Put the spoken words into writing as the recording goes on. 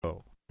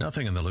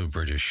Nothing in the Lou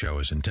Bridges Show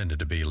is intended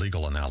to be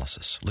legal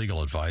analysis,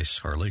 legal advice,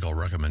 or legal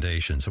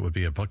recommendations that would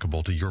be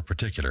applicable to your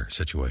particular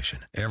situation.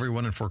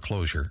 Everyone in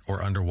foreclosure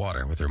or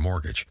underwater with their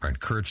mortgage are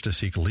encouraged to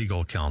seek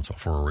legal counsel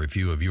for a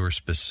review of your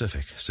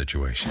specific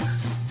situation.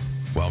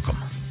 Welcome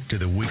to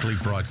the weekly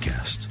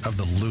broadcast of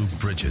the Lou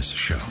Bridges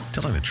Show,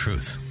 telling the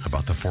truth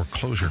about the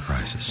foreclosure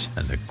crisis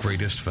and the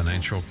greatest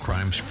financial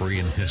crime spree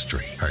in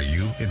history. Are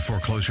you in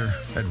foreclosure,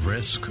 at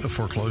risk of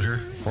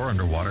foreclosure, or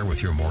underwater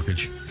with your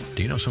mortgage?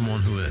 Do you know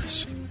someone who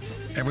is?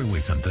 Every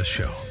week on this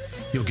show,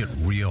 you'll get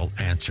real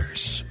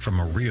answers from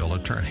a real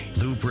attorney.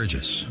 Lou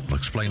Bridges will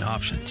explain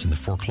options in the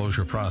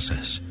foreclosure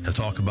process. He'll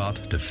talk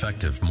about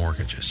defective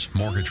mortgages,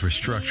 mortgage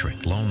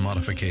restructuring, loan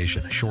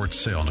modification, short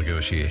sale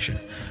negotiation,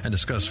 and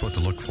discuss what to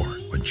look for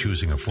when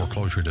choosing a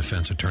foreclosure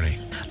defense attorney.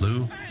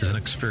 Lou is an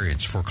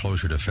experienced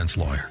foreclosure defense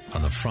lawyer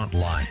on the front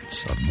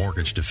lines of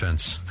mortgage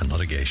defense and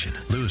litigation.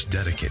 Lou is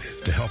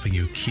dedicated to helping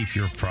you keep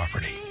your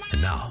property.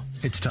 And now,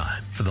 it's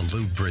time for the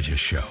Lou Bridges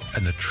Show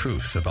and the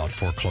truth about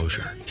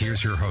foreclosure.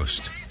 Here's your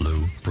host,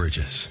 Lou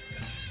Bridges.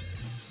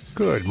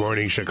 Good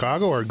morning,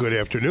 Chicago, or good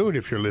afternoon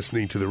if you're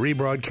listening to the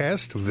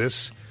rebroadcast of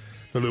this,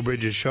 the Lou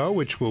Bridges Show,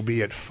 which will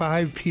be at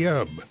 5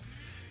 p.m.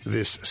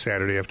 this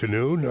Saturday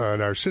afternoon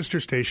on our sister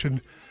station,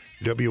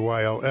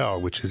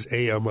 WYLL, which is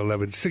AM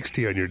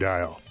 1160 on your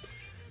dial.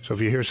 So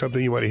if you hear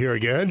something you want to hear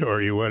again,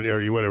 or you want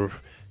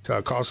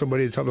to call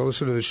somebody and tell them to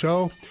listen to the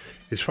show,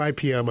 it's 5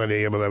 p.m. on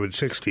AM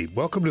 1160.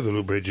 Welcome to the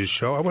Lou Bridges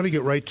Show. I want to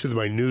get right to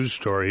my news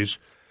stories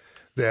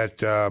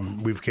that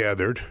we've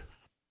gathered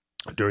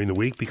during the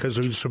week because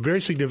there's some very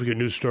significant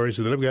news stories,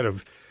 and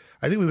then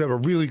I think we've got a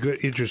really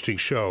good, interesting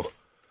show.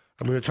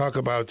 I'm going to talk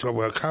about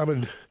a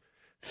common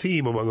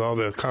theme among all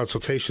the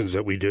consultations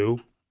that we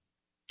do,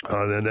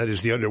 and that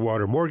is the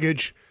underwater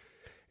mortgage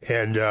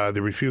and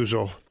the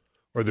refusal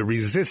or the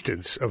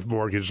resistance of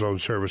mortgage loan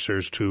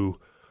servicers to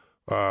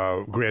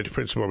grant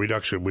principal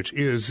reduction, which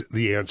is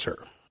the answer.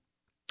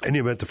 In any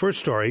event, the first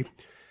story,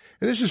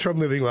 and this is from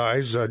Living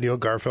Lies, Neil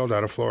Garfeld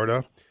out of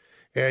Florida,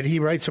 and he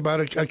writes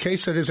about a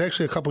case that is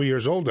actually a couple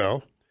years old now.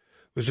 It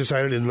was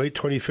decided in late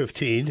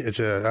 2015.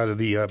 It's out of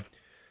the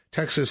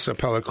Texas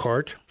Appellate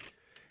Court,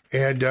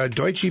 and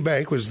Deutsche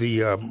Bank was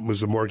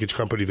the mortgage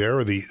company there,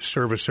 or the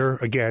servicer.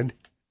 Again,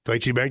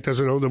 Deutsche Bank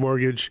doesn't own the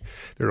mortgage;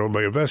 they're owned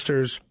by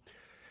investors,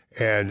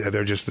 and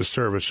they're just the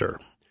servicer.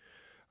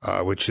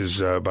 Which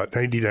is about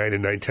 99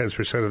 and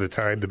 9/10% of the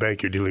time, the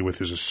bank you're dealing with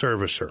is a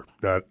servicer,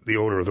 not the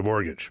owner of the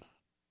mortgage.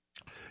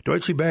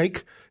 Deutsche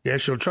Bank,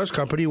 National Trust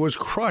Company, was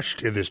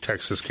crushed in this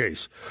Texas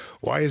case.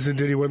 Why isn't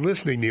anyone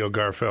listening, Neil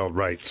Garfeld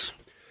writes.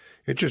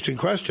 Interesting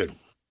question.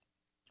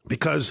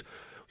 Because,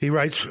 he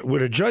writes,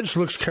 when a judge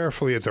looks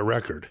carefully at the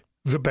record,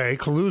 the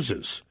bank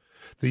loses.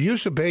 The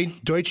use of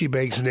Deutsche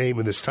Bank's name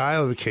in the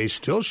style of the case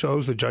still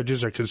shows the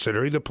judges are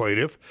considering the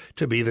plaintiff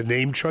to be the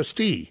named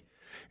trustee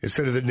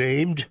instead of the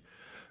named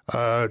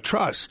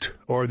trust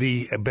or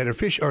the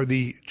beneficiary or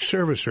the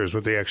servicer is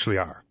what they actually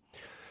are.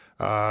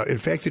 In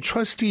fact, the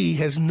trustee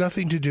has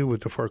nothing to do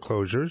with the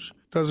foreclosures,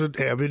 doesn't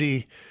have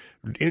any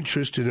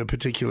interest in a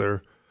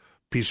particular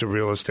piece of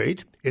real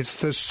estate. It's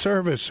the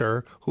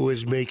servicer who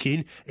is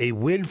making a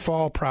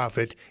windfall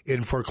profit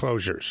in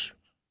foreclosures.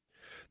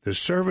 The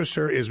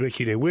servicer is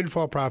making a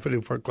windfall profit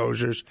in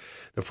foreclosures.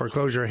 The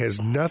foreclosure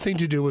has nothing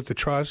to do with the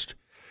trust.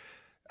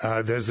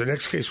 As the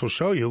next case will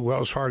show you, when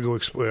Wells Fargo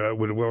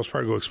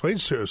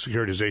explains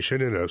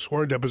securitization in a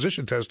sworn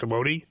deposition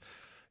testimony,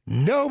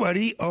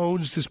 nobody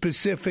owns the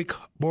specific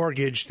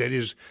mortgage that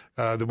is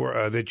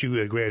that you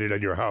had granted on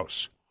your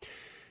house.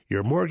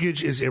 Your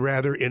mortgage is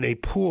rather in a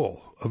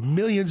pool of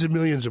millions and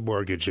millions of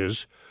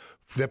mortgages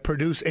that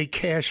produce a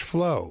cash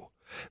flow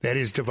that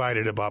is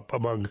divided up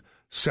among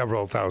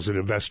several thousand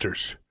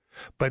investors.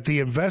 But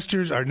the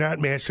investors are not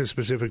matched to a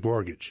specific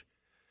mortgage.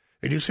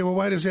 And you say, well,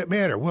 why does that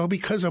matter? Well,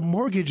 because a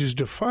mortgage is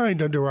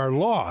defined under our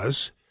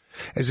laws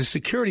as a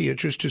security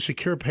interest to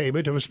secure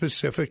payment of a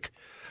specific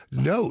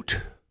note.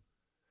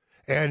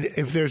 And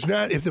if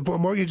the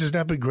mortgage has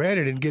not been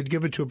granted and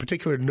given to a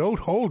particular note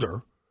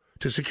holder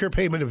to secure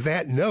payment of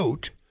that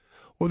note,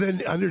 well,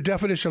 then under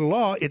definition of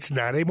law, it's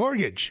not a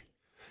mortgage.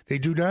 They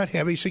do not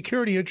have a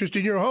security interest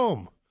in your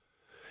home.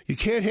 You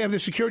can't have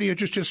the security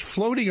interest just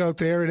floating out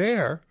there in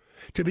air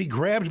to be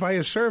grabbed by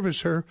a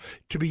servicer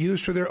to be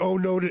used for their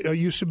own note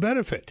use and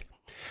benefit,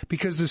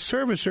 because the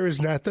servicer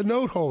is not the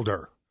note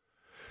holder.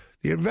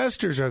 The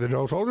investors are the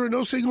note holder, and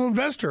no single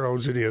investor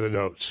owns any of the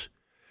notes.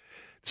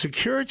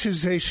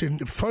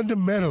 Securitization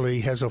fundamentally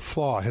has a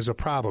flaw, has a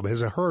problem,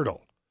 has a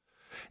hurdle,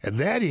 and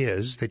that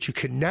is that you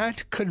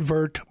cannot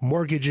convert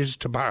mortgages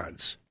to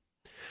bonds.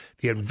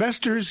 The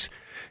investors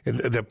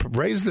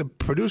that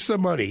produce the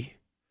money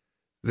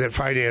that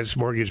finance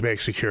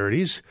mortgage-backed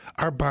securities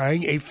are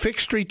buying a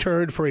fixed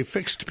return for a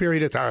fixed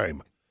period of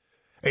time.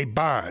 A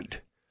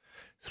bond.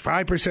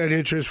 5%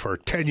 interest for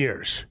 10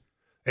 years.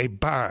 A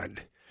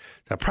bond.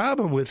 The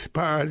problem with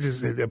bonds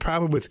is the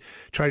problem with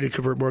trying to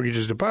convert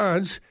mortgages to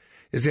bonds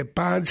is that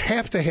bonds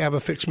have to have a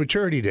fixed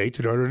maturity date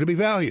in order to be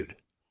valued.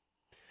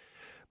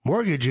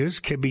 Mortgages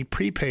can be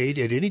prepaid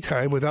at any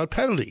time without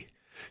penalty.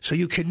 So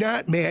you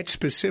cannot match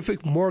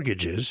specific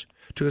mortgages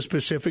to a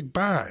specific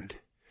bond.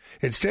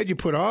 Instead, you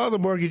put all the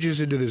mortgages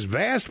into this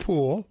vast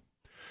pool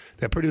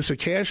that produce a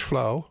cash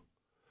flow,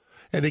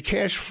 and the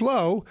cash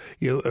flow,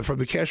 from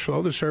the cash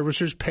flow, the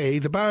servicers pay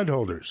the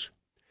bondholders.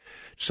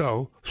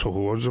 So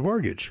who owns the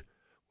mortgage?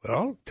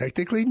 Well,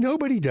 technically,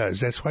 nobody does.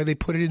 That's why they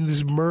put it in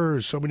this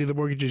MERS. So many of the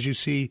mortgages you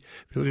see,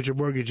 if you look at your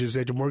mortgages,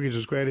 that the mortgage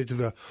is granted to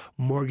the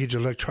Mortgage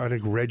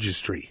Electronic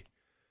Registry,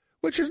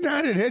 which is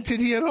not an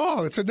entity at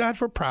all. It's a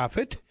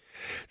not-for-profit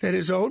that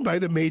is owned by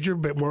the major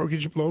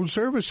mortgage loan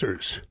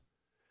servicers.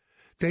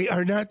 They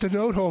are not the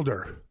note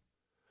holder.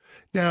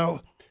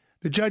 Now,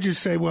 the judges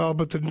say, well,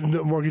 but the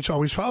mortgage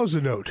always follows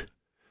the note.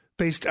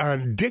 Based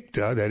on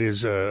dicta, that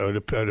is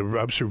an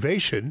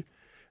observation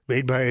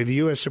made by the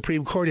U.S.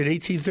 Supreme Court in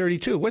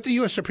 1832. What the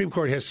U.S. Supreme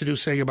Court has to do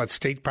saying about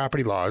state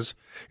property laws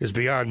is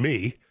beyond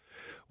me.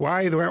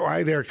 Why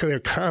their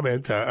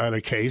comment on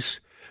a case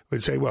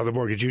would say, well, the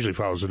mortgage usually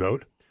follows the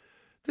note.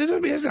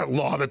 There's not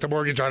law that the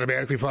mortgage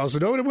automatically follows the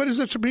note. And what does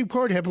the Supreme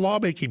Court have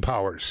lawmaking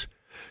powers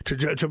to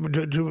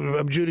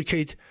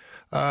adjudicate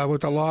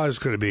what the law is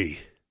going to be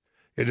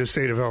in the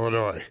state of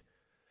Illinois?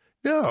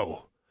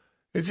 No.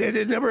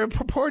 It never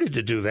purported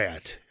to do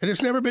that. And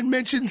it's never been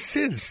mentioned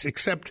since,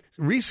 except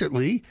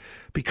recently,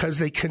 because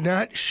they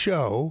cannot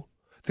show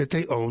that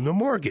they own the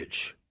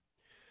mortgage.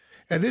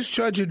 And this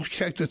judge in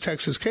the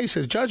Texas case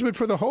says judgment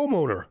for the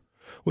homeowner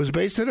was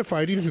based on a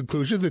finding and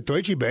conclusion that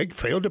Deutsche Bank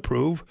failed to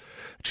prove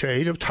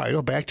chain of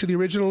title back to the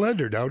original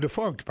lender, now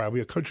defunct,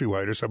 probably a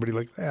Countrywide or somebody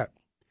like that.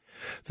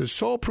 The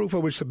sole proof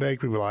on which the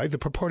bank relied, the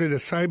purported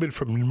assignment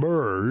from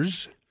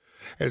MERS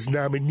as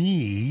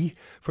nominee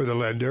for the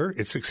lender,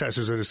 its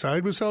successors and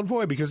assigned, was held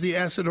void because the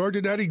assignor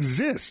did not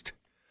exist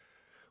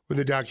when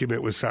the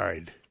document was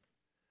signed.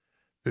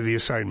 The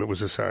assignment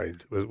was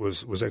assigned,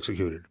 was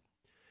executed.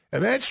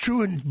 And that's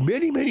true in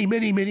many, many,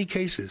 many, many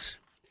cases.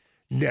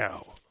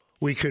 Now,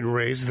 we can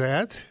raise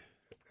that.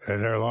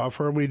 At our law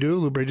firm, we do,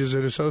 Lou Bridges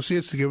and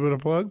Associates, to give it a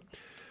plug.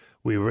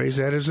 We raise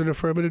that as an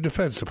affirmative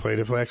defense. The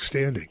plaintiff lacks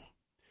standing.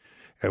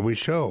 And we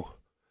show.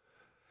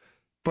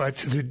 But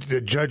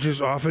the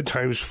judges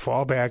oftentimes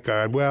fall back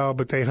on, well,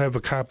 but they have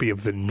a copy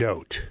of the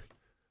note.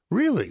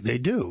 Really, they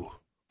do.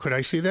 Could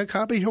I see that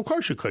copy? Of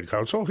course you could,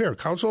 counsel. Here,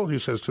 counsel, he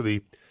says to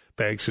the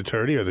bank's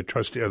attorney or the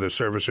trustee or the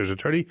servicer's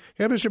attorney,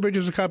 have Mr.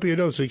 Bridges a copy of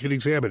the note so he can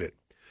examine it.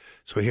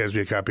 So he hands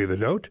me a copy of the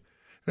note.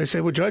 And I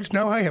say, well, Judge,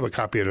 now I have a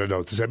copy of the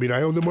note. Does that mean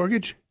I own the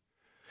mortgage?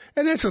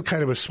 And that's a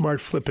kind of a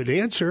smart, flippant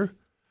answer.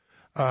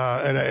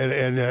 But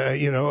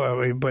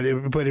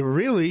it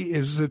really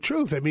is the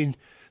truth. I mean,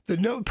 the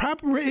note,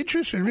 proper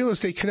interest in real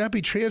estate cannot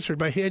be transferred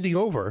by handing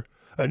over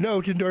a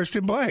note endorsed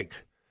in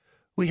blank.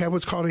 We have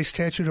what's called a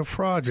statute of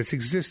frauds. It's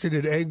existed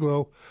in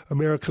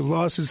Anglo-American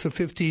law since the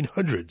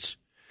 1500s.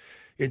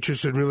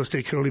 Interest in real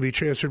estate can only be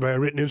transferred by a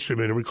written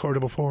instrument in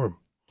recordable form.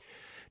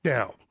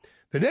 Now,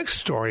 the next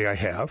story I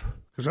have,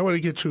 because I want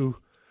to get to,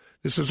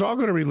 this is all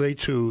going to relate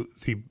to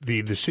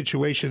the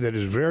situation that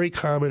is very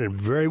common and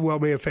very well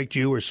may affect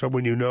you or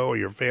someone you know or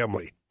your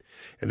family.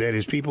 And that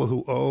is people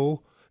who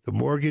owe the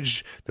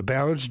mortgage, the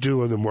balance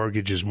due on the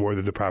mortgage is more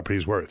than the property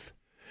is worth.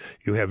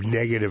 You have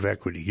negative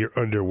equity. You're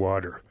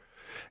underwater.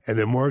 And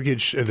the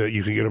mortgage,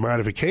 you can get a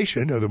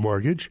modification of the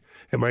mortgage.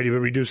 It might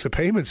even reduce the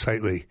payment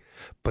slightly.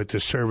 But the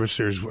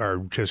servicers are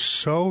just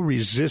so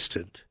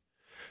resistant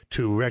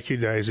to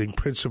recognizing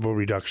principal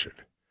reduction.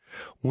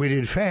 When,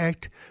 in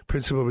fact,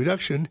 principal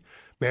reduction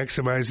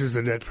maximizes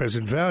the net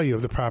present value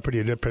of the property,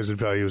 and net present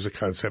value is a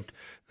concept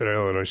that our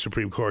Illinois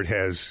Supreme Court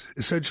has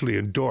essentially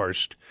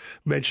endorsed,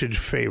 mentioned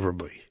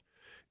favorably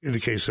in the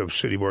case of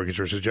City Mortgage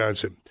versus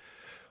Johnson.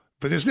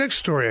 But this next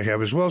story I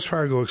have is Wells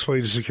Fargo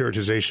explains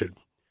securitization.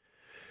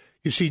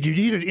 You see, you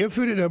need an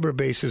infinite number of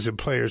bases and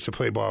players to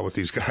play ball with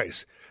these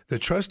guys. The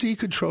trustee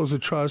controls the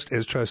trust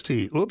as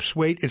trustee. Oops,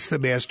 wait, it's the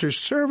master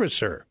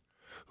servicer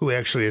who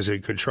actually is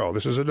in control.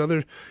 This is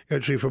another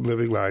entry from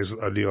Living Lies,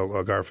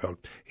 Neil Garfeld.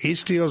 He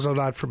steals a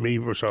lot from me,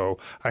 so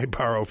I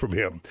borrow from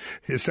him.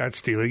 It's not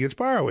stealing, it's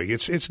borrowing.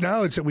 It's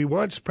knowledge that we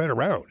want spread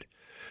around.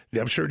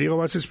 I'm sure Neil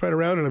wants it spread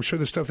around, and I'm sure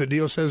the stuff that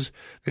Neil says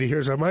that he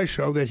hears on my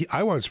show that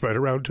I want spread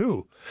around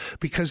too.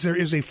 Because there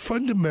is a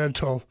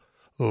fundamental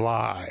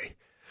lie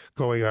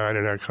going on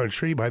in our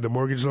country by the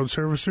mortgage loan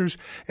servicers,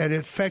 and it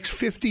affects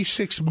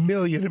 56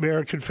 million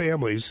American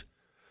families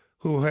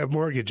who have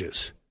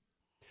mortgages.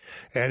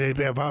 And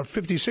about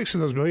 56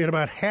 of those million,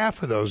 about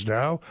half of those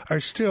now, are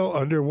still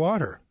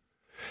underwater.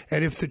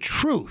 And if the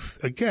truth,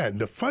 again,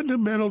 the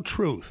fundamental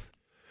truth,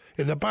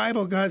 in the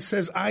Bible, God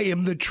says, I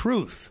am the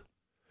truth.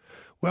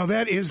 Well,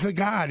 that is the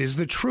God, is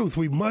the truth.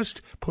 We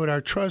must put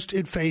our trust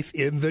and faith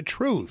in the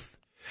truth.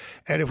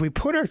 And if we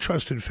put our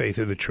trust and faith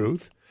in the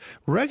truth,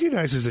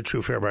 recognizes the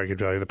true fair market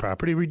value of the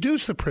property,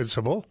 reduce the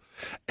principal,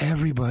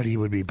 everybody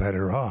would be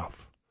better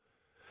off.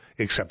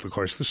 Except, of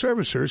course, the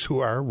servicers who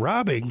are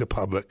robbing the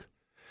public.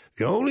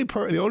 The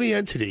only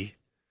entity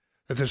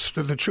that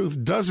the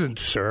truth doesn't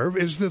serve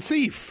is the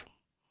thief.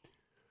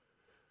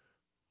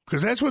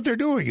 Because that's what they're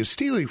doing, is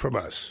stealing from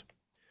us.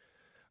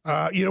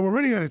 We're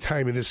running out of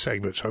time in this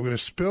segment, so I'm going to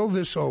spill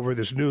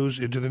this news,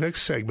 into the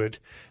next segment,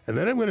 and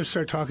then I'm going to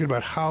start talking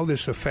about how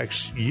this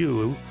affects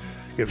you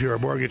if you're a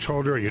mortgage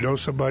holder or you know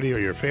somebody or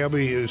your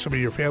family, somebody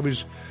in your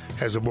family's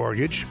has a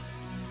mortgage,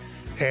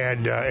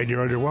 and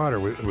you're underwater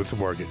with the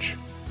mortgage,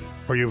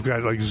 or you've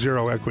got like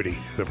zero equity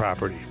in the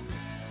property.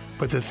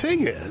 But the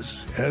thing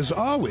is, as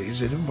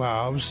always, it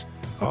involves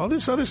all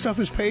this other stuff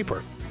is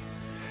paper.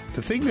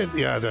 The thing that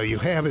you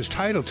have as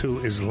title to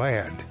is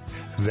land.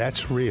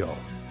 That's real.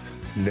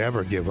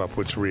 Never give up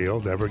what's real.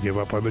 Never give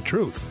up on the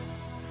truth.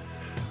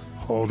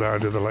 Hold on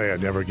to the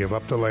land. Never give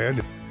up the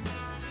land.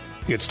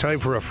 It's time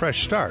for a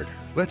fresh start.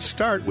 Let's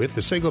start with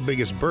the single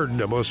biggest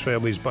burden of most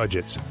families'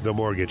 budgets, the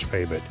mortgage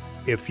payment.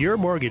 If your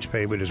mortgage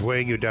payment is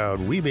weighing you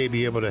down, we may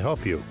be able to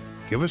help you.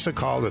 Give us a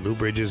call at Lou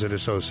Bridges &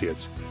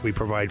 Associates. We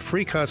provide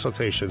free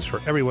consultations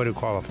for everyone who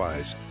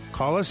qualifies.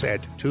 Call us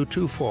at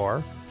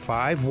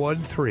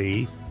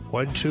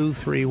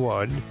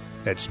 224-513-1231.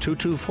 That's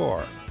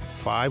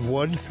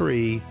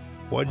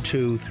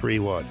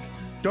 224-513-1231.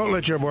 Don't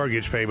let your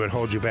mortgage payment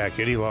hold you back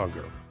any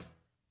longer.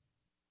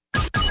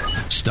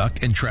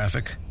 Stuck in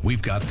traffic?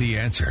 We've got the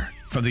answer.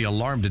 From the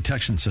Alarm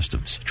Detection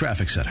Systems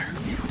Traffic Center.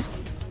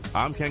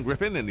 I'm Ken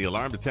Griffin in the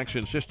Alarm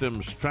Detection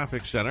Systems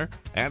Traffic Center.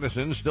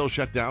 Addison still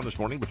shut down this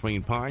morning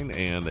between Pine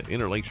and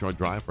Inner Lakeshore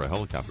Drive for a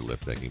helicopter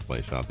lift taking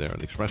place out there on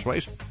the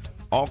expressways.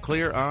 All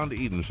clear on the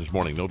Edens this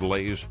morning. No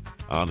delays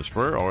on the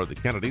Spur or the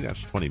Kennedy.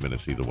 That's 20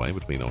 minutes either way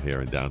between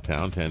O'Hare and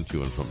downtown, 10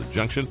 to and from the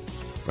junction.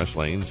 Rest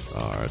lanes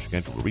are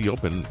scheduled to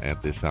reopen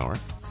at this hour.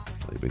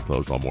 They've been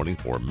closed all morning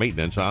for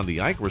maintenance. On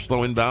the Ike, we're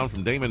slow inbound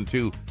from Damon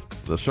to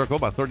the Circle,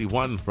 about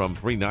 31 from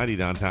 390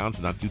 downtown,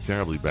 so not too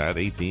terribly bad.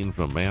 18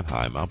 from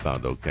Manheim,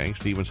 outbound okay.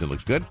 Stevenson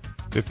looks good.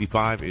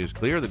 55 is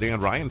clear. The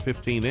Dan Ryan,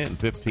 15 in,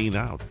 15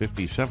 out.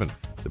 57,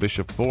 the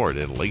Bishop Ford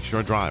and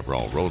Lakeshore Drive. We're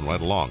all rolling right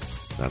along.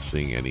 Not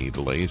seeing any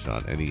delays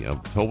on any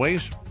of the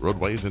tollways,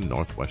 roadways in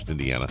northwest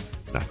Indiana.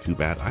 Not too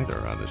bad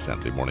either on this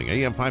Saturday morning.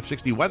 AM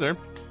 560 weather.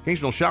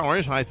 Occasional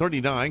showers, high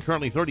 39,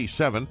 currently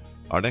 37.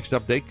 Our next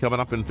update coming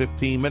up in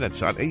 15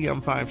 minutes on AM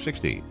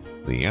 560.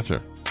 The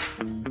Answer.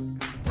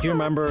 Do you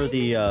remember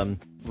the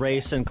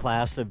race and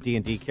class of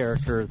D&D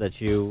character that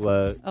you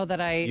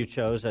you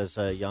chose as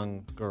a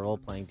young girl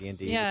playing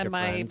D&D? Yeah, in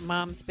my friends?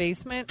 mom's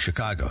basement.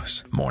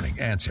 Chicago's Morning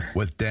Answer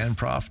with Dan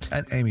Proft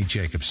and Amy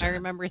Jacobson. I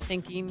remember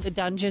thinking the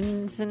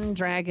Dungeons and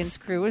Dragons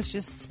crew was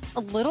just a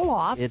little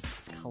off.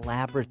 It's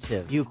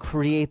collaborative. You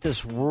create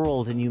this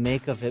world and you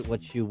make of it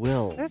what you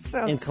will.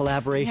 In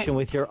collaboration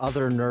with your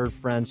other nerd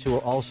friends who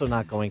are also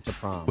not going to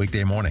prom.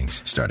 Weekday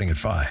mornings starting at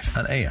 5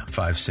 on AM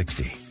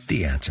 560.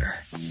 The Answer.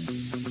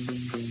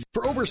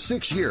 For over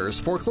 6 years,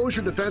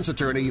 foreclosure defense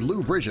attorney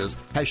Lou Bridges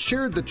has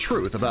shared the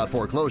truth about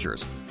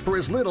foreclosures. For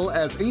as little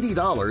as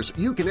 $80,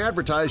 you can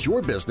advertise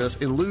your business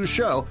in Lou's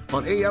show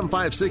on AM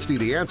 560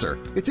 The Answer.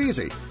 It's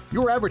easy.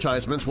 Your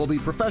advertisements will be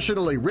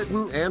professionally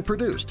written and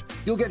produced.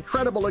 You'll get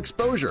credible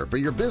exposure for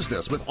your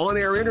business with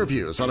on-air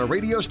interviews on a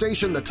radio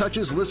station that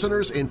touches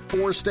listeners in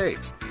 4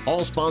 states.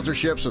 All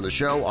sponsorships in the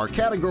show are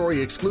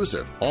category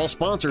exclusive. All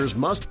sponsors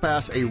must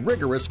pass a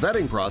rigorous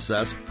vetting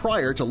process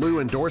prior to Lou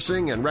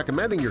endorsing and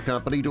recommending your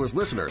company to his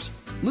listeners.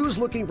 Lou's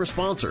looking for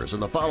sponsors in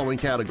the following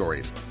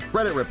categories: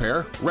 credit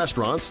repair,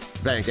 restaurants,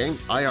 banking,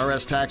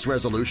 IRS tax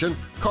resolution,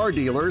 car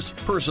dealers,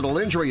 personal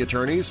injury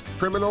attorneys,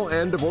 criminal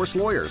and divorce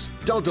lawyers.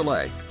 Don't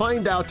delay.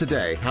 Find out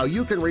today how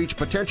you can reach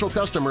potential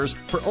customers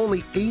for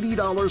only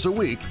 $80 a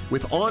week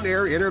with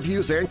on-air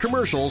interviews and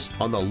commercials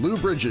on The Lou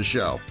Bridges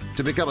Show.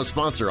 To become a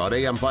sponsor on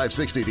AM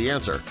 560 The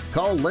Answer,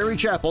 call Larry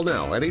Chappell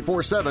now at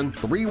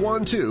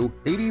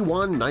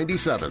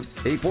 847-312-8197.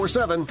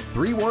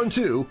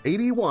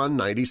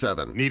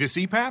 847-312-8197. Need a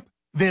CPAP?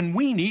 Then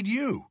we need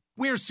you.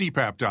 We're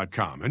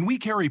CPAP.com, and we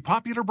carry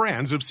popular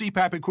brands of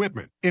CPAP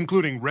equipment,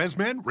 including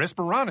ResMed,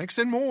 Respironics,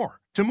 and more.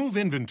 To move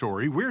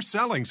inventory, we're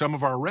selling some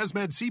of our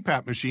ResMed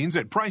CPAP machines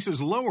at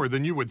prices lower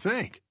than you would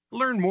think.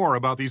 Learn more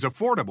about these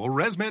affordable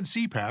ResMed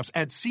CPAPs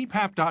at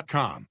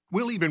CPAP.com.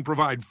 We'll even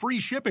provide free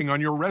shipping on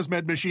your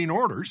ResMed machine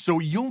order, so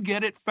you'll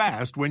get it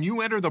fast when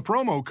you enter the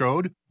promo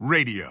code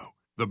RADIO.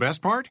 The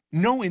best part?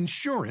 No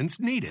insurance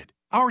needed.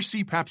 Our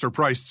CPAPs are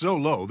priced so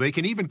low they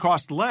can even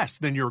cost less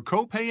than your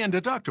copay and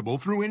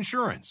deductible through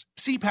insurance.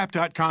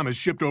 CPAP.com has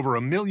shipped over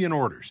 1 million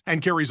orders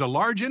and carries a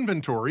large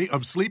inventory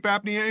of sleep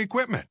apnea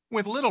equipment.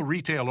 With little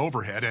retail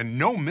overhead and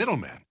no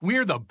middlemen,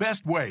 we're the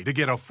best way to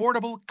get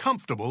affordable,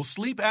 comfortable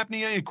sleep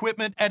apnea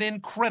equipment at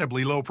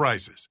incredibly low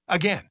prices.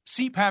 Again,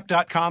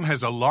 CPAP.com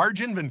has a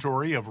large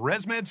inventory of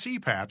ResMed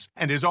CPAPs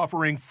and is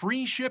offering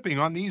free shipping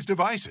on these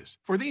devices.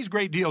 For these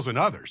great deals and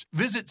others,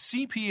 visit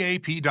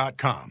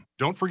CPAP.com.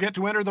 Don't forget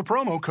to enter the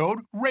promo code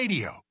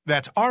RADIO.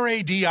 That's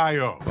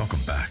RADIO. Welcome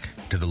back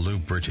to the Lou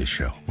Bridges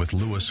Show with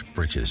Louis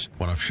Bridges,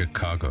 one of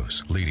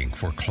Chicago's leading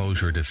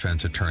foreclosure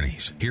defense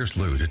attorneys. Here's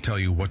Lou to tell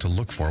you what to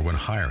look for when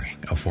hiring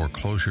a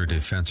foreclosure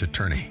defense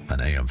attorney on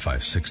AM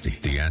 560.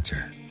 The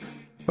Answer.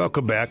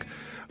 Welcome back.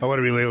 I want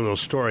to relate a little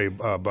story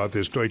about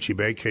this Deutsche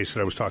Bank case that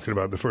I was talking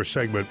about in the first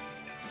segment.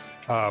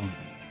 And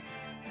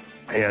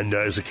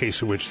it was a case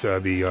in which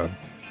the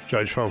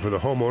Judge found for the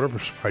homeowner,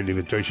 finding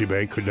that Deutsche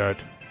Bank could not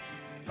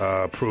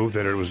prove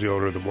that it was the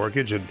owner of the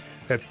mortgage. And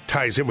that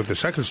ties in with the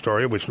second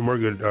story, which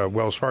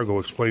Wells Fargo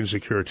explains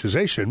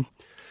securitization.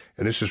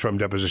 And this is from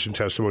deposition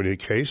testimony in the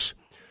case.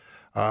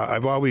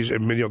 I've always,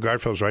 and Neil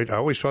Garfield's right, I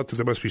always felt that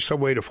there must be some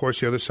way to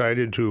force the other side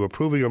into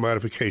approving a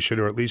modification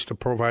or at least to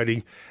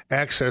providing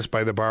access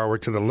by the borrower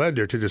to the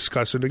lender to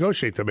discuss and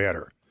negotiate the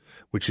matter,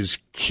 which is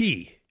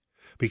key.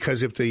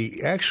 Because if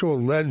the actual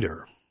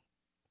lender,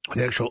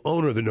 the actual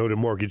owner of the noted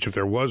mortgage, if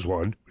there was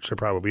one, which there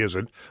probably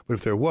isn't, but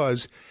if there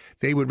was,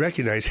 they would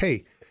recognize,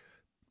 hey,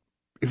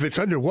 if it's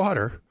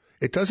underwater,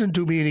 it doesn't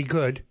do me any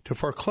good to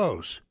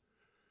foreclose.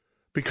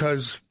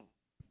 Because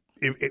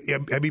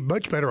I'd be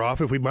much better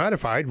off if we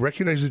modified,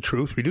 recognize the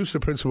truth, reduce the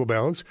principal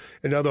balance,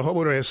 and now the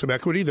homeowner has some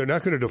equity. They're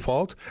not going to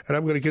default, and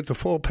I'm going to get the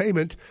full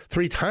payment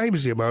 3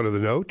 times the amount of the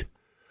note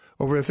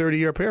over a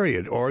 30-year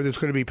period, or it's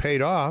going to be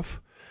paid off,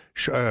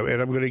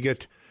 and I'm going to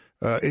get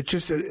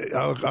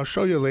I'll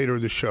show you later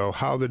in the show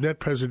how the net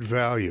present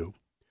value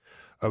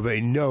of a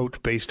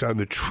note based on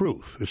the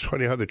truth. It's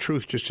funny how the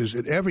truth just is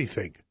in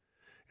everything.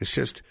 It's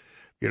just,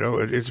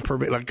 it's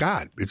like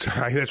God.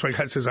 That's why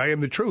God says, I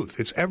am the truth.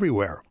 It's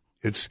everywhere.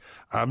 It's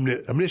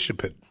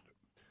omniscient,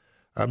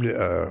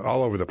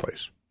 all over the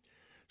place.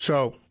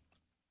 So,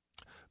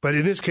 but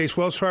in this case,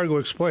 Wells Fargo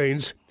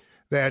explains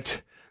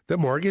that the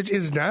mortgage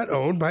is not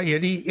owned by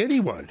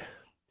anyone.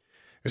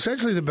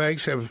 Essentially, the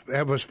banks have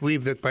us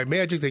believe that by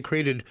magic they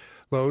created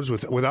loans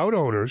without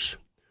owners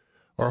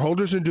or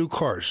holders in due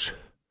course.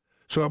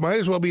 So it might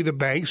as well be the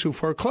banks who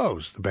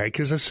foreclose. The bank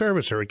is a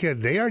servicer. Again,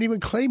 they aren't even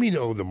claiming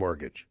to own the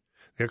mortgage.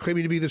 They're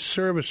claiming to be the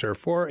servicer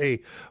for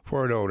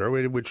an owner,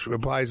 which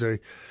implies a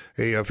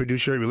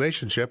fiduciary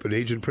relationship, an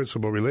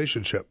agent-principal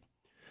relationship.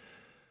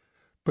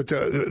 But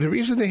the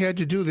reason they had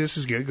to do this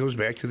is, again, goes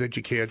back to that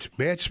you can't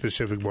match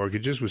specific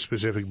mortgages with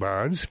specific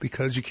bonds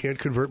because you can't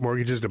convert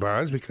mortgages to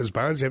bonds because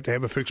bonds have to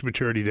have a fixed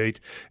maturity date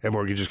and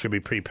mortgages can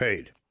be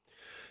prepaid.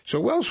 So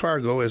Wells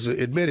Fargo has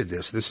admitted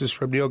this. This is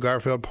from Neil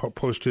Garfield,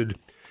 posted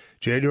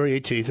January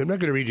 18th. I'm not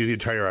going to read you the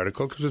entire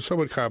article because it's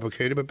somewhat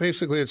complicated, but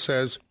basically it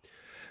says,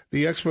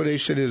 the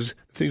explanation is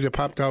things that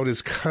popped out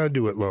as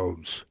conduit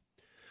loans.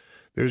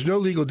 There's no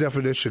legal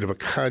definition of a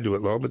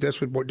conduit loan, but that's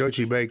what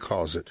Deutsche Bank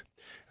calls it.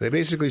 They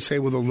basically say,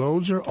 well, the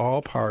loans are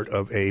all part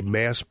of a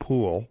mass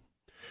pool.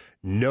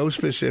 No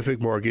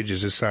specific mortgage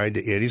is assigned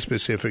to any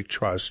specific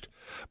trust,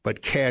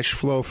 but cash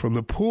flow from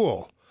the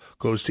pool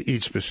goes to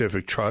each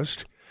specific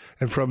trust,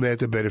 and from that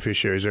the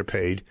beneficiaries are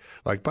paid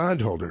like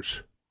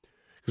bondholders.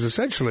 Because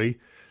essentially,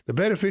 the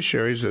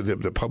beneficiaries,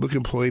 the public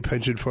employee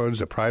pension funds,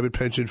 the private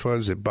pension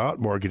funds that bought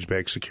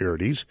mortgage-backed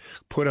securities,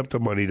 put up the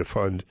money to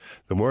fund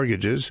the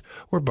mortgages,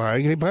 were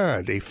buying a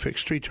bond, a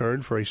fixed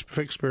return for a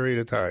fixed period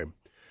of time.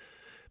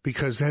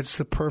 Because that's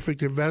the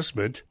perfect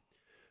investment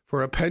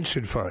for a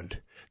pension fund.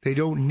 They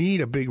don't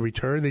need a big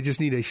return. They just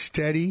need a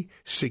steady,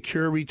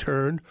 secure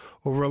return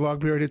over a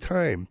long period of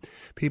time.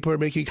 People are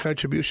making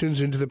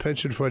contributions into the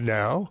pension fund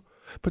now,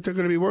 but they're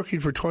going to be working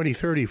for 20,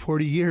 30,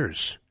 40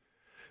 years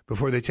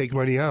before they take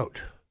money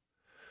out.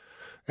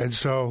 And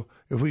so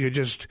if we could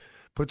just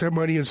put their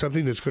money in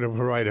something that's going to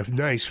provide a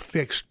nice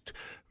fixed,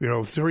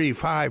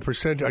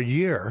 3-5% a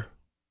year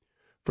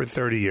for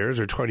 30 years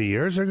or 20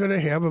 years, they're going to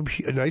have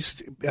a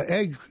nice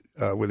egg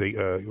when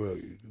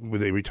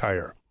they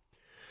retire.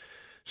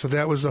 So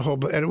that was the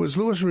whole, and it was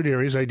Louis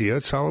Ranieri's idea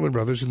at Salomon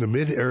Brothers in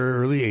the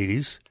early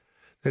 80s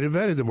that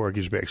invented the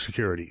mortgage-backed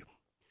security.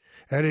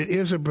 And it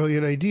is a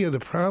brilliant idea. The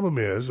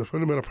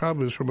fundamental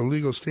problem is from a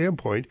legal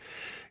standpoint,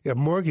 a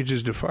mortgage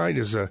is defined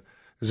as a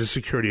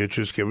security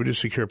interest given to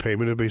secure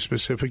payment of a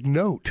specific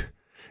note.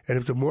 And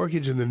if the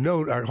mortgage and the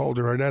note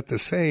holder are not the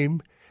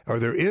same, or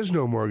there is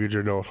no mortgage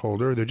or note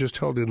holder, they're just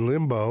held in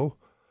limbo,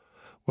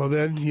 well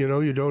then,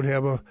 you don't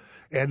have a...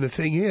 And the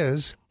thing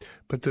is,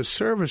 but the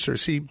servicer,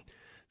 see,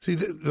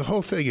 the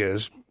whole thing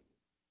is,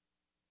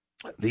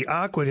 the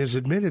Ocwen has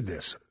admitted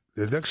this.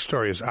 The next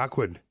story is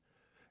Ocwen.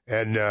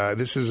 And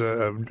this is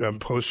a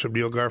post from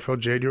Neil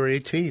Garfield, January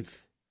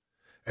 18th.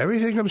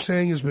 Everything I'm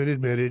saying has been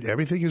admitted.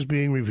 Everything is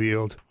being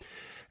revealed.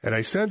 And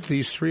I sent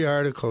these 3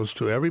 articles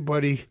to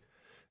everybody,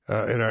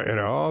 and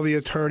all the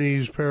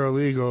attorneys,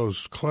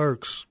 paralegals,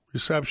 clerks,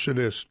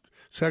 receptionists,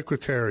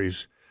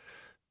 secretaries,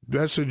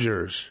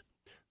 messengers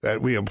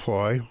that we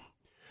employ,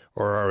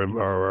 or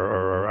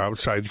our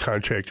outside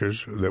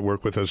contractors that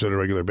work with us on a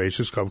regular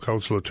basis, called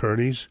counsel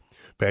attorneys,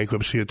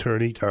 bankruptcy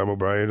attorney, Tom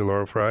O'Brien and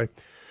Laura Fry.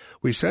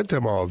 We sent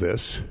them all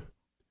this.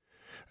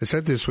 I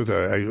sent this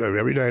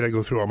every night I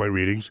go through all my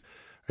readings.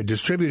 I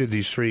distributed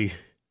these 3,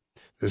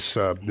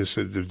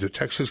 the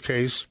Texas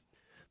case,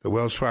 the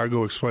Wells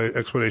Fargo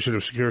explanation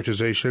of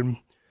securitization,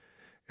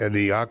 and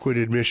the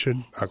Ocwen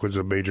admission. Ocwen's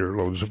a major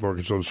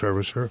mortgage loan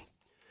servicer.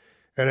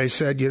 And I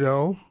said,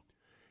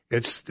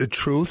 it's the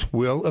truth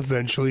will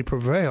eventually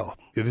prevail.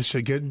 This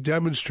again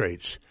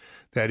demonstrates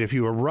that if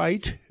you are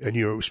right and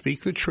you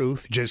speak the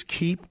truth, just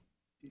keep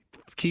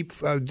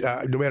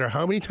no matter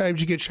how many times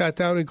you get shot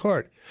down in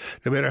court,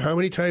 no matter how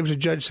many times a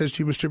judge says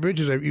to you, Mr.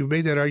 Bridges, you've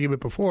made that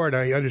argument before, and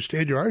I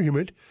understand your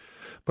argument,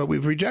 but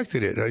we've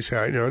rejected it. And I say,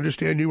 I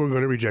understand you were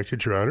going to reject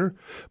it, Your Honor,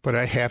 but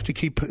I have to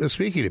keep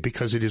speaking it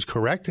because it is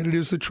correct and it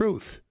is the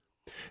truth.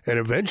 And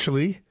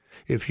eventually,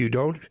 if you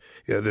don't,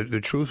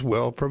 the truth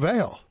will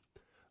prevail,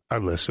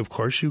 unless, of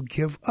course, you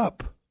give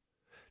up.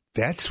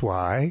 That's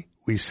why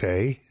we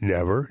say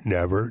never,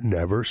 never,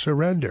 never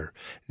surrender.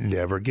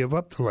 Never give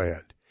up the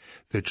land.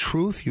 The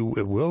truth,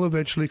 it will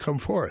eventually come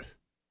forth.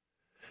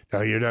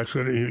 Now, you're not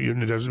going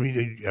to, it doesn't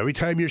mean every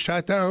time you're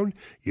shot down,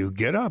 you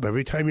get up.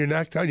 Every time you're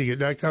knocked down, you get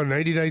knocked down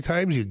 99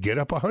 times, you get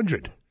up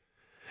 100.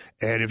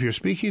 And if you're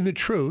speaking the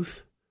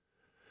truth,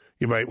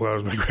 you might, well,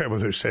 as my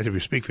grandmother said, if you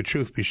speak the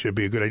truth, it should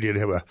be a good idea to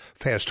have a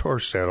fast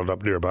horse saddled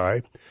up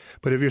nearby.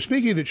 But if you're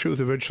speaking the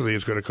truth, eventually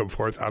it's going to come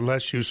forth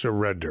unless you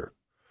surrender.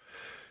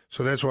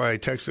 So that's why I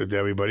texted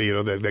everybody,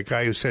 that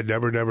guy who said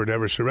never, never,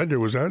 never surrender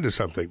was onto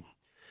something.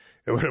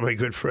 And one of my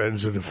good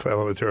friends and a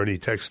fellow attorney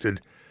texted,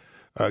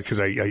 because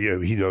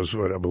he knows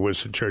what I'm a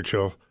Winston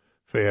Churchill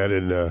fan,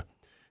 and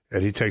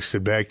he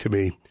texted back to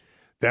me,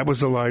 that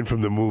was the line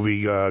from the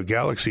movie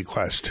Galaxy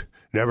Quest,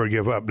 never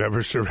give up,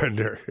 never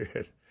surrender,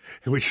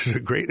 which is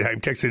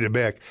I'm texting him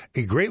back,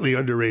 a greatly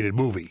underrated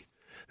movie.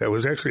 That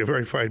was actually a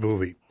very fine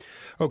movie.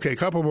 Okay, a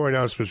couple more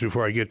announcements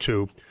before I get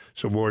to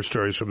some more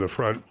stories from the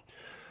front.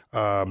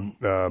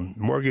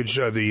 Mortgage,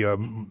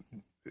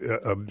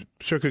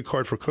 Circuit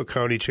Court for Cook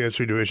County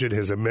Chancery Division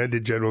has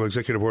amended General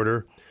Executive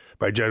Order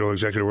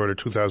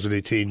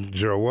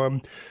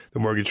 2018-01, the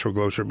Mortgage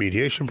Foreclosure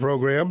Mediation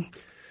Program.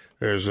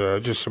 There's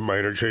just some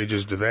minor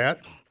changes to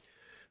that.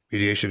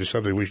 Mediation is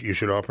something you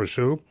should all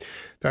pursue.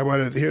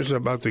 Here's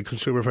about the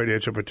Consumer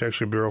Financial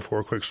Protection Bureau,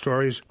 4 quick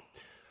stories.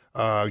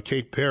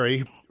 Kate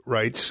Perry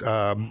writes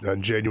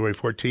on January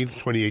 14th,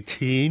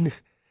 2018,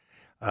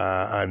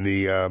 on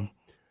the,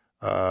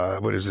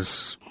 what is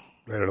this?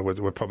 I don't know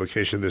what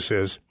publication this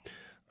is.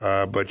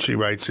 But she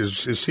writes, is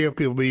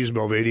CFPB's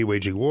Mulvaney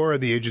waging war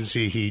on the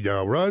agency he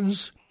now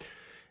runs?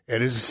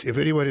 And if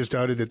anyone has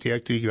doubted that the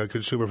acting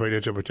Consumer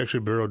Financial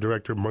Protection Bureau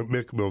Director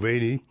Mick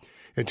Mulvaney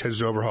intends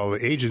to overhaul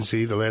the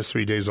agency, the last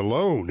 3 days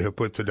alone have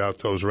put to doubt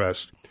those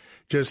rest.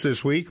 Just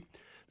this week,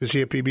 the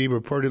CFPB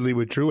reportedly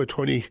withdrew an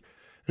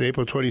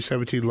April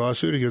 2017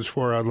 lawsuit against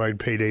 4 online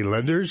payday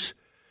lenders,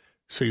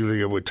 signaling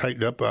it would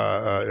tighten up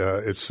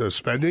its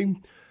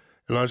spending.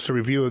 It launched a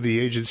review of the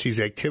agency's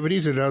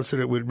activities and announced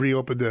that it would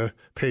reopen the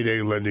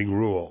payday lending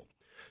rule.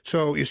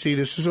 So, you see,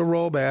 this is a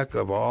rollback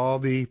of all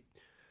the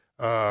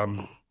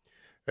and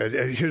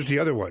here's the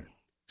other one.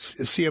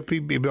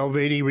 CFPB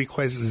Mulvaney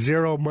requests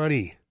zero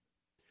money.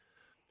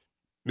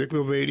 Mick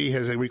Mulvaney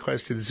has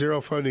requested zero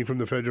funding from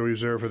the Federal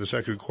Reserve for the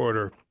second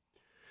quarter.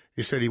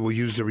 He said he will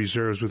use the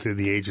reserves within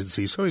the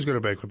agency, so he's going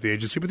to bankrupt the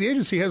agency. But the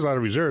agency has a lot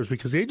of reserves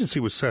because the agency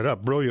was set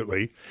up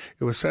brilliantly.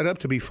 It was set up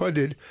to be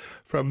funded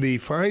from the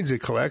fines it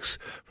collects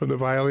from the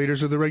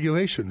violators of the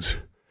regulations.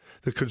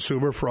 The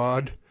consumer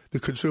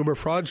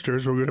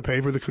fraudsters were going to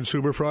pay for the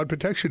Consumer Fraud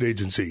Protection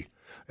Agency.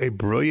 A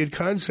brilliant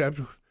concept.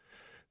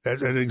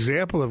 That's an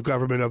example of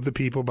government of the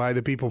people, by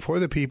the people, for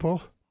the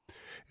people.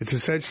 It's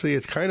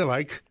kind of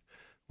like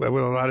what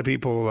a lot of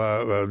people,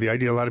 the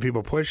idea a lot of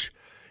people push.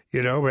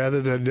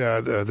 Rather than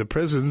the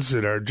prisons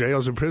and our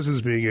jails and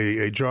prisons being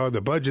a draw in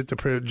the budget,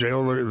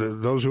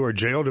 those who are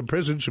jailed in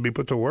prison should be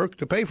put to work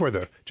to pay for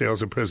the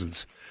jails and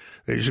prisons.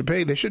 They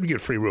shouldn't get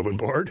free room and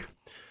board.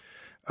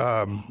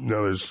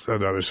 No, there's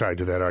another side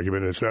to that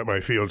argument. It's not my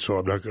field, so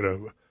I'm not going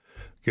to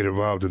get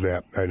involved in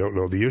that. I don't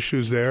know the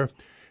issues there.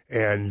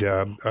 And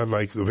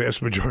unlike the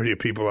vast majority of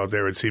people out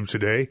there, it seems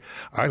today,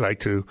 I like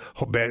to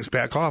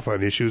back off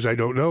on issues I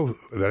don't know,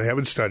 that I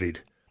haven't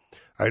studied.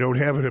 I don't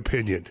have an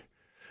opinion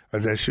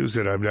on issues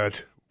that I'm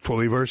not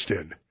fully versed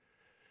in.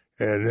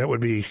 And that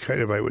would be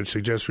I would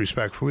suggest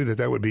respectfully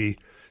that would be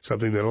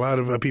something that a lot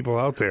of people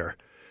out there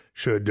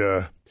should,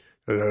 a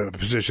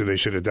position they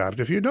should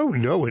adopt. If you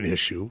don't know an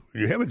issue,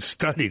 you haven't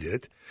studied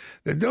it,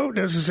 then don't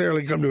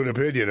necessarily come to an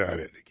opinion on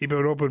it. Keep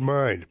an open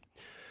mind.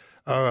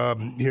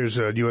 Here's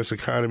U.S.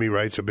 economy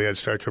writes a bad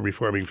start to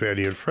reforming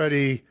Fannie and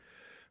Freddie.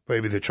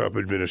 Maybe the Trump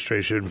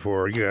administration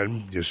for,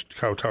 again, just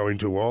kowtowing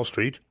to Wall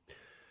Street.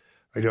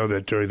 I know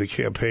that during the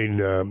campaign,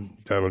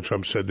 Donald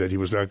Trump said that he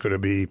was not going to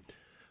be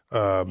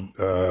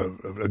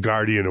a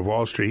guardian of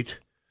Wall Street.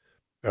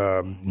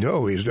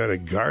 No, he's not a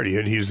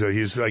guardian. He's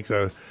like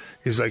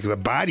the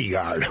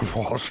bodyguard of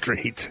Wall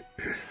Street.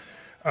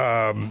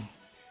 And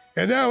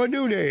now a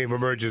new name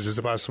emerges as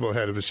the possible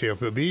head of the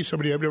CFPB.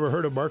 Somebody I've never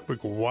heard of, Mark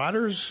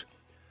McWaters.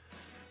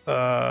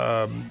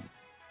 So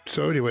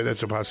anyway,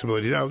 that's a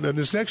possibility. Now, in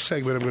this next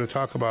segment, I'm going to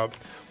talk about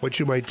what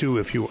you might do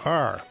if you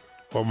are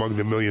among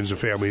the millions of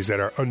families that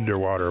are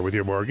underwater with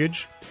your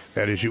mortgage.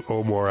 That is, you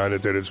owe more on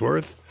it than it's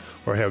worth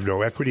or have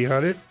no equity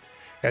on it.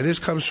 And this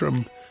comes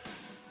from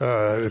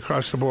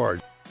across the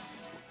board.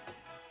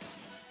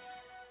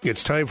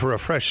 It's time for a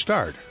fresh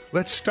start.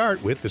 Let's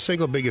start with the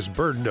single biggest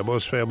burden of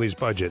most families'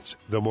 budgets,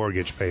 the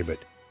mortgage payment.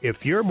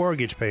 If your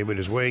mortgage payment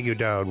is weighing you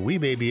down, we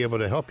may be able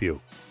to help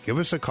you. Give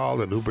us a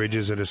call at Lou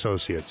Bridges &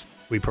 Associates.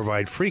 We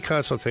provide free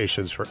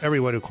consultations for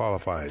everyone who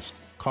qualifies.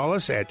 Call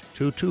us at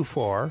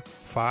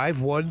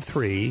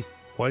 224-513-1000.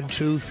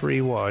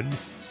 224-513-1231.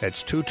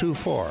 That's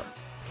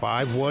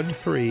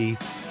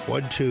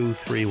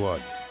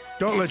 224-513-1231.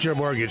 Don't let your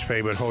mortgage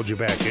payment hold you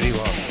back any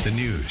longer. The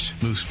news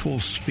moves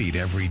full speed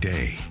every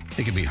day.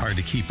 It can be hard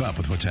to keep up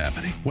with what's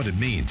happening, what it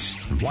means,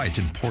 and why it's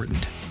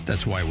important.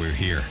 That's why we're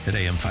here at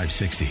AM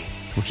 560.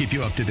 We'll keep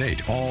you up to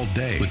date all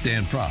day with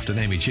Dan Proft and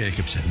Amy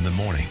Jacobson in the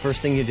morning.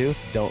 First thing you do,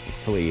 don't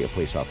flee a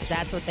police officer.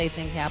 That's what they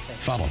think happened.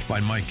 Followed by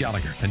Mike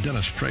Gallagher and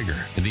Dennis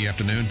Prager. In the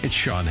afternoon, it's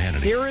Sean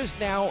Hannity. There is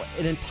now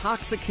an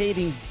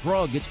intoxicating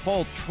drug. It's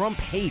called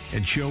Trump hate.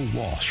 And Joe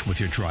Walsh with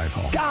your drive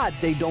home. God,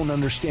 they don't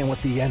understand what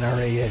the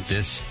NRA is.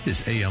 This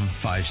is AM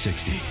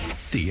 560.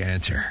 The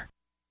Answer.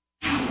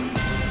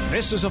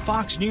 This is a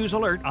Fox News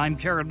alert. I'm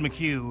Karen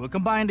McHugh. A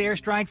combined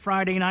airstrike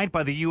Friday night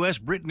by the U.S.,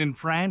 Britain, and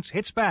France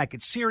hits back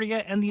at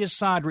Syria and the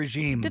Assad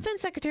regime.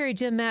 Defense Secretary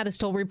Jim Mattis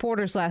told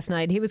reporters last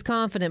night he was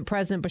confident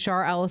President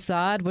Bashar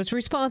al-Assad was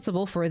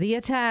responsible for the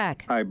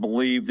attack. I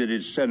believe that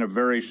it sent a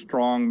very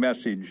strong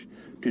message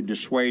to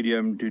dissuade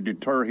him, to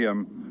deter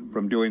him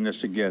from doing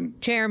this again.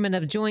 Chairman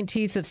of Joint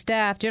Chiefs of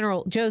Staff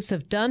General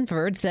Joseph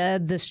Dunford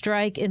said the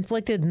strike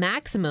inflicted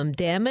maximum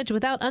damage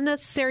without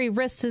unnecessary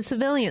risks to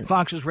civilians.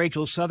 Fox's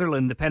Rachel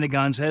Sutherland. The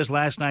Pentagon says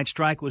last night's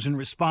strike was in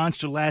response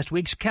to last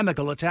week's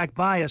chemical attack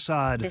by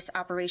Assad. This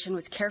operation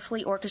was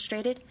carefully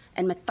orchestrated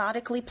and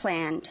methodically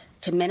planned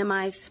to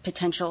minimize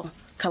potential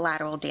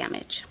collateral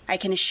damage. I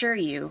can assure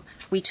you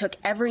we took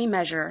every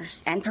measure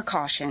and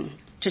precaution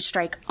to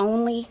strike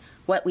only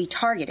what we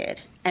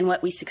targeted and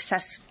what we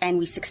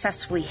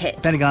successfully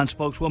hit. Pentagon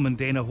spokeswoman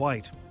Dana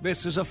White.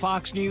 This is a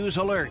Fox News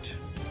alert.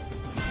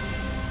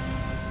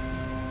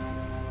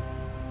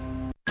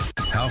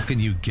 How can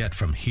you get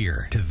from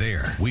here to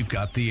there? We've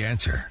got the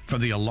answer from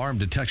the Alarm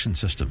Detection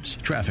Systems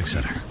Traffic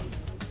Center.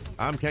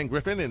 I'm Ken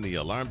Griffin in the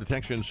Alarm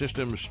Detection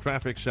Systems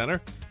Traffic Center.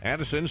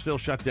 Addison still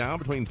shut down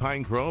between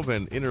Pine Grove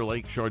and Inner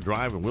Lake Shore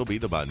Drive and will be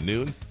till about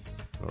noon.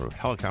 A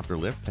helicopter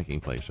lift taking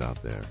place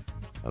out there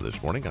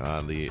this morning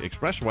on the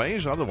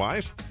expressways.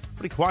 Otherwise,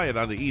 pretty quiet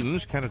on the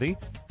Edens. Kennedy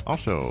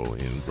also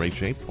in great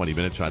shape, 20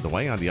 minutes out of the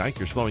way. On the Ike,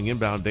 you're slowing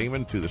inbound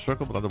Damon to the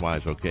circle, but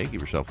otherwise okay. Give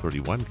yourself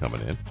 31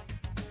 coming in.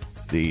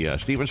 The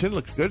Stevenson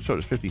looks good, so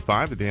does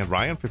 55 to Dan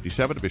Ryan,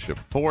 57 to Bishop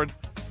Ford.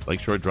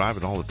 Lakeshore Drive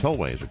and all the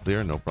tollways are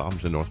clear. No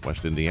problems in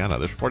northwest Indiana.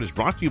 This report is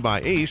brought to you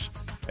by Ace.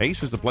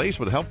 Ace is the place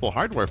with helpful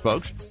hardware,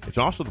 folks. It's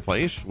also the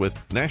place with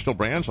national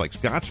brands like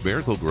Scott's,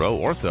 Miracle-Gro,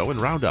 Ortho,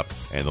 and Roundup,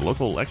 and the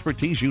local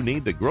expertise you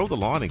need to grow the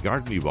lawn and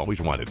garden you've always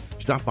wanted.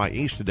 Stop by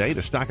Ace today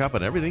to stock up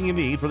on everything you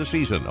need for the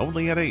season.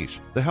 Only at Ace,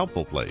 the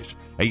helpful place.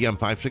 AM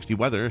 560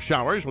 weather,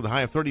 showers with a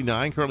high of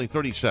 39, currently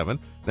 37.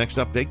 Next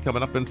update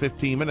coming up in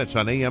 15 minutes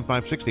on AM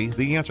 560,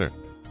 The Answer.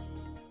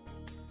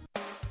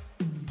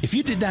 If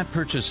you did not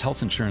purchase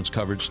health insurance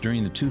coverage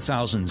during the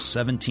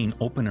 2017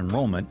 open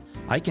enrollment,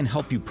 I can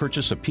help you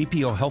purchase a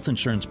PPO health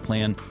insurance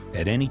plan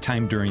at any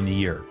time during the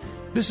year.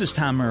 This is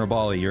Tom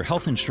Marabali, your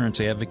health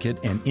insurance advocate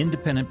and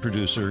independent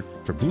producer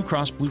for Blue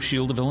Cross Blue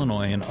Shield of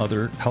Illinois and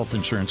other health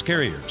insurance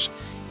carriers.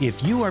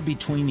 If you are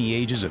between the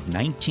ages of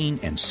 19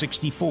 and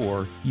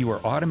 64, you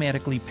are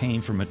automatically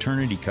paying for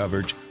maternity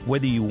coverage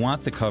whether you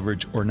want the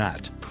coverage or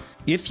not.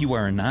 If you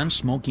are a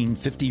non-smoking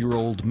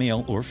 50-year-old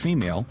male or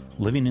female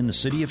living in the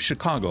city of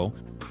Chicago,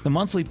 the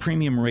monthly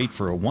premium rate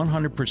for a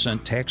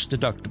 100%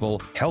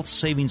 tax-deductible health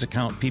savings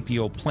account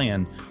PPO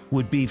plan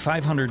would be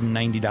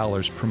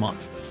 $590 per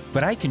month.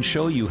 But I can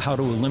show you how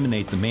to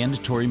eliminate the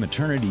mandatory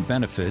maternity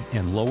benefit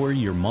and lower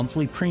your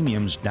monthly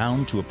premiums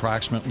down to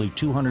approximately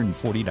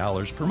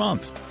 $240 per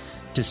month.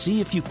 To see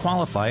if you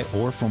qualify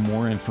or for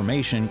more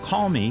information,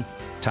 call me,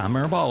 Tom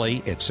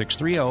Marabali, at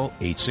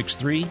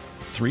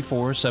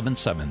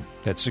 630-863-3477.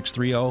 That's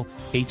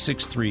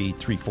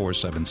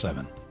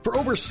 630-863-3477. For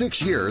over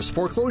 6 years,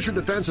 foreclosure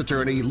defense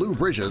attorney Lou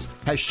Bridges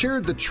has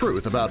shared the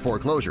truth about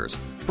foreclosures.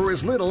 For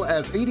as little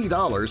as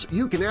 $80,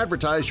 you can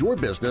advertise your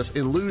business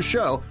in Lou's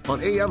show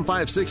on AM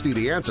 560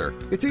 The Answer.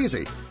 It's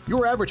easy.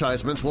 Your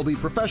advertisements will be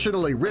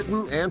professionally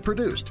written and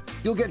produced.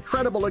 You'll get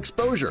credible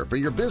exposure for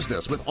your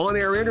business with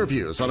on-air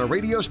interviews on a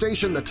radio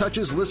station that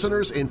touches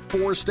listeners in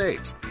 4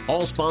 states.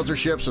 All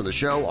sponsorships in the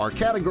show are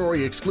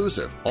category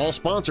exclusive. All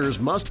sponsors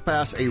must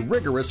pass a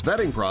rigorous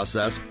vetting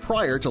process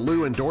prior to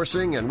Lou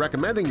endorsing and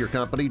recommending your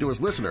company to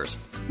his listeners.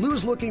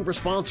 Lou's looking for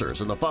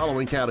sponsors in the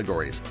following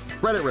categories: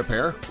 credit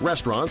repair,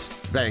 restaurants,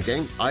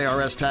 banking,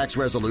 IRS tax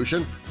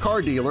resolution,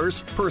 car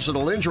dealers,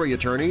 personal injury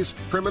attorneys,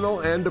 criminal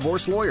and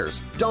divorce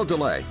lawyers. Don't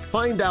delay.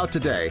 Find out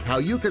today how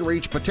you can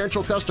reach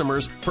potential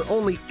customers for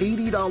only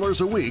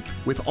 $80 a week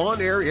with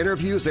on-air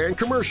interviews and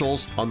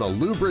commercials on The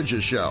Lou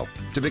Bridges Show.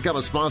 To become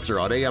a sponsor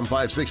on AM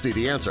 560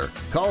 The Answer,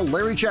 call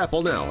Larry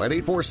Chappell now at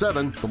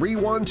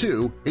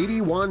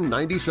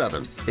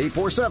 847-312-8197.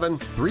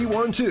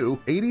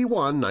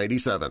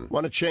 847-312-8197.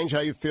 Want to change how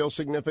you feel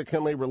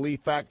significantly?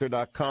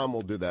 ReliefFactor.com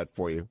will do that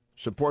for you.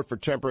 Support for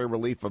temporary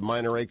relief of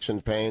minor aches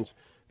and pains.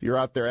 If you're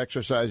out there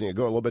exercising, you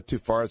go a little bit too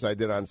far, as I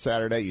did on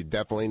Saturday, you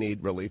definitely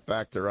need Relief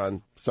Factor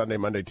on Sunday,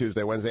 Monday,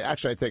 Tuesday, Wednesday.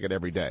 Actually, I take it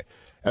every day,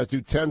 as do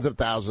tens of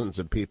thousands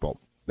of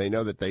people. They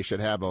know that they should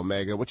have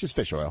Omega, which is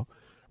fish oil.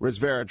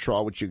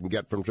 resveratrol, which you can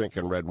get from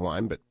drinking red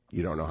wine, but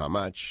you don't know how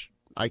much.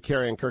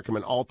 iCarry and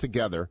Curcumin all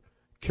together,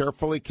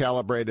 carefully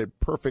calibrated,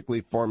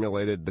 perfectly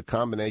formulated, the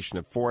combination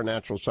of 4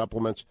 natural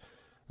supplements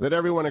that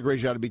everyone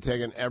agrees you ought to be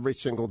taking every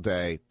single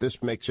day.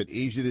 This makes it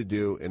easy to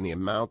do in the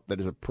amount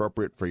that is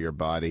appropriate for your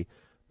body.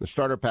 The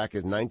starter pack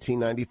is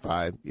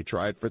 $19.95. You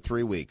try it for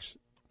 3 weeks.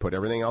 Put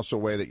everything else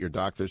away that your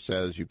doctor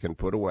says you can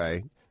put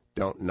away.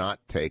 Don't not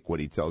take what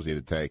he tells you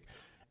to take.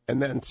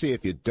 And then see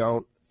if you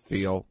don't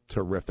feel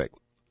terrific.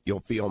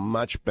 You'll feel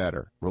much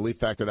better.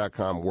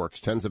 ReliefFactor.com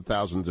works. Tens of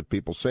thousands of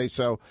people say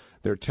so.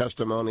 Their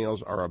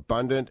testimonials are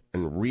abundant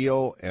and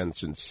real and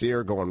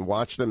sincere. Go and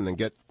watch them and then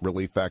get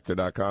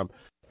ReliefFactor.com.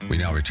 We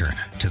now return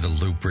to the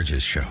Lou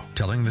Bridges Show,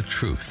 telling the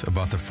truth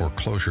about the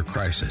foreclosure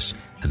crisis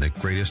and the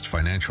greatest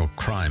financial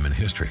crime in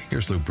history.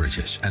 Here's Lou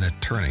Bridges, an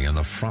attorney on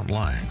the front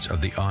lines of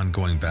the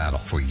ongoing battle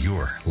for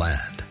your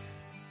land.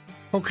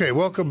 Okay,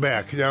 welcome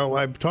back. Now,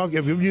 I've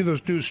given you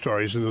those news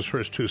stories in those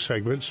first 2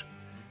 segments,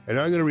 and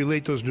I'm going to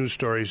relate those news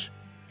stories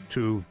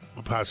to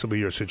possibly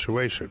your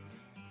situation.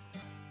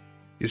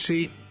 You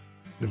see,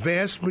 the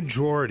vast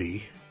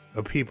majority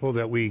of people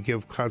that we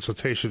give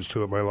consultations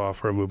to at my law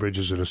firm, Lou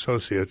Bridges &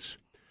 Associates,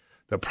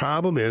 the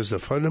problem is, the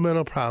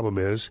fundamental problem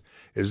is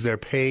they're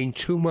paying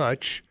too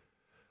much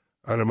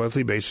on a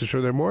monthly basis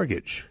for their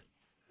mortgage.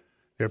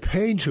 They're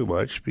paying too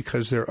much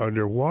because they're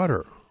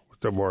underwater with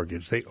the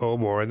mortgage. They owe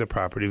more on the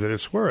property than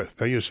it's worth.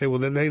 Now you say, well,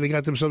 then they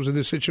got themselves in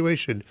this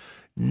situation.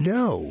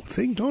 No,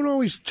 don't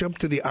always jump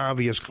to the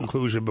obvious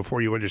conclusion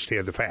before you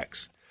understand the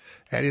facts.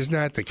 That is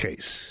not the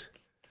case.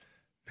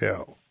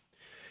 No.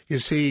 You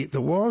see,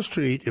 the Wall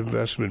Street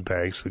investment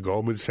banks, the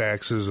Goldman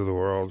Sachses of the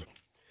world,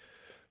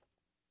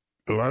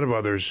 a lot of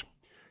others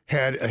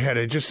had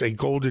just a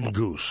golden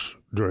goose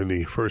during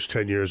the first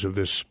 10 years of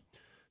this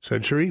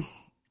century,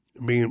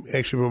 being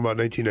actually from about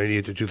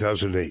 1998 to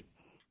 2008.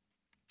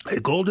 A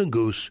golden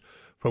goose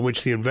from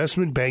which the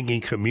investment banking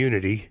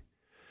community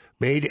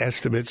made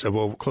estimates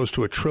of close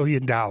to $1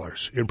 trillion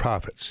in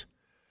profits.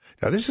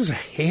 Now, this is a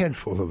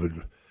handful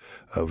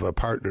of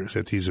partners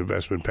at these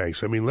investment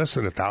banks. I mean, less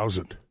than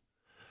 1,000.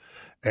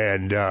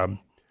 And,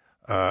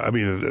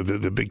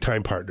 the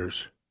big-time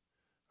partners.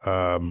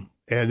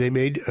 And they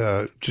made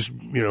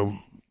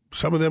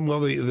some of them, well,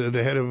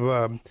 the head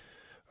of,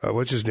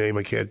 what's his name?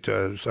 I can't,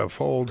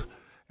 Fold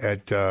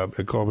at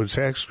Goldman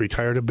Sachs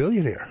retired a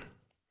billionaire.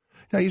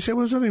 Now you say,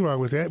 well, there's nothing wrong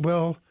with that.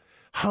 Well,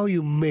 how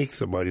you make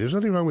the money. There's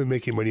nothing wrong with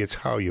making money. It's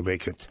how you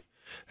make it.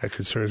 That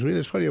concerns me.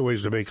 There's plenty of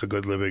ways to make a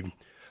good living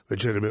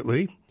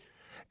legitimately.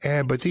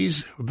 But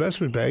these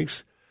investment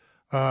banks,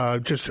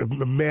 just a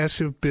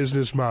massive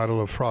business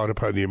model of fraud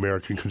upon the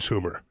American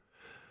consumer.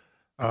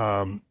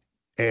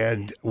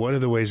 And one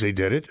of the ways they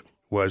did it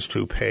was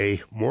to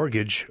pay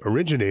mortgage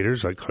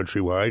originators like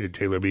Countrywide and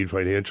Taylor Bean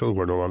Financial,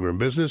 who are no longer in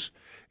business,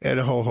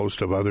 and a whole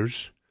host of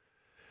others,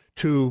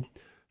 to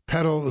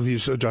peddle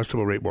these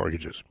adjustable rate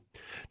mortgages.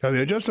 Now,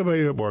 the adjustable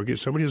rate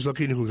mortgage, somebody who's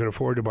looking who can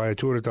afford to buy a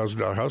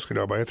 $200,000 house can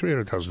now buy a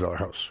 $300,000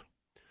 house.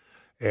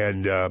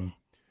 And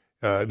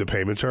the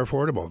payments are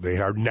affordable. They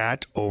are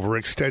not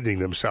overextending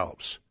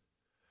themselves.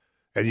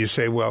 And you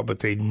say, well,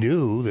 but they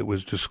knew that it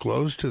was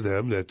disclosed to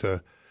them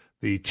that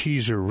the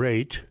teaser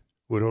rate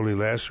would only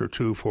last for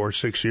 2, 4,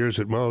 6 years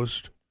at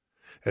most,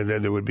 and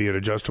then there would be an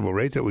adjustable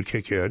rate that would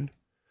kick in.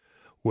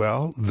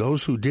 Well,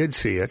 those who did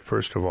see it,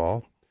 first of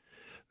all,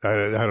 I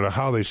don't know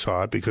how they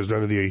saw it because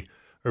none of the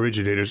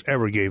originators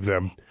ever gave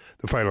them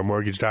the final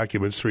mortgage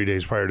documents 3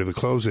 days prior to the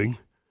closing.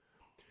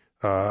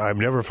 I've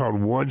never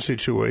found one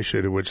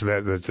situation in which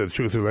the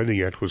Truth in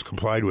Lending Act was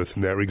complied with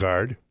in that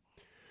regard.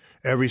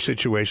 Every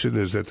situation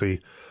is that the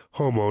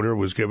homeowner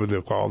was given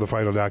all the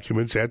final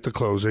documents at the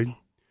closing,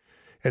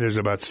 and there's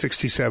about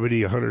 60,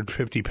 70,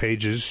 150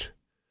 pages,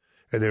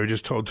 and they were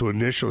just told to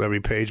initial every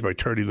page by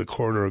turning the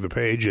corner of the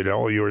page, and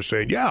all you were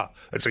saying, yeah,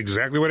 that's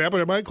exactly what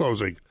happened at my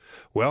closing.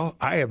 Well,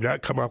 I have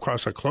not come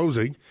across a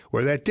closing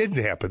where that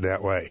didn't happen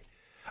that way.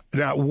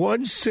 Not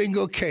one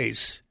single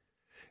case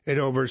in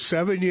over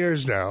 7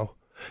 years now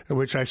in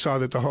which I saw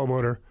that the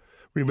homeowner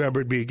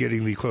remembered me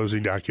getting the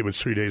closing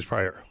documents 3 days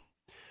prior.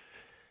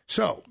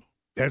 So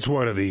that's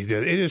one of the,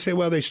 they just say,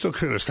 well, they still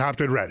could have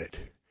stopped and read it.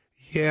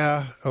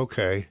 Yeah,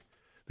 okay.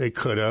 They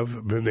could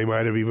have, but they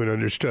might have even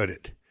understood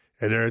it.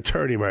 And their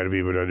attorney might have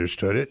even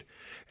understood it.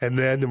 And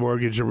then the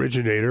mortgage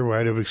originator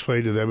might have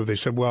explained to them if they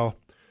said, well,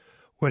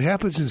 what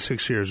happens in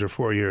 6 years or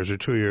 4 years or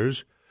 2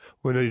 years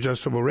when an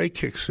adjustable rate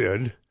kicks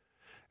in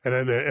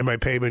and my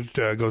payment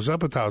goes up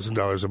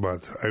 $1,000 a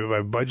month?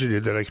 I've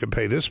budgeted that I can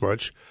pay this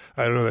much.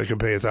 I don't know that I can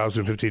pay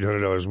 $1,000,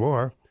 $1,500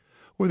 more.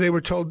 Where they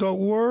were told, don't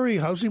worry,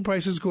 housing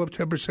prices go up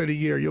 10% a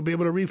year. You'll be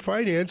able to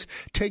refinance,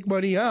 take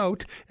money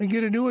out, and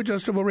get a new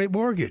adjustable rate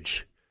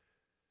mortgage.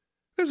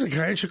 There's a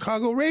guy in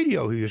Chicago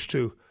radio who used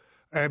to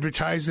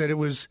advertise that it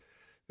was,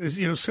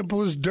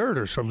 simple as dirt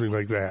or something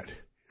like that.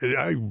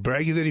 I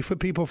bragging that he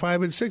flipped people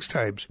 5 and 6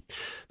 times.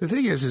 The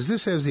thing is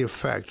this has the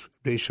effect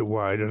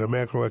nationwide on a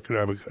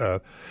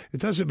macroeconomic.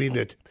 It doesn't mean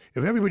that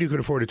if everybody who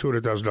could afford a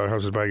 $200,000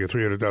 house is buying a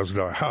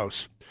 $300,000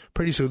 house,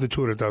 pretty soon the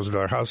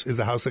 $200,000 house is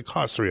the house that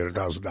costs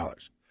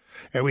 $300,000.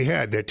 And we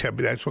had that.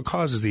 That's what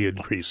causes the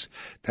increase.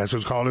 That's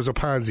what's called as a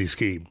Ponzi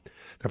scheme.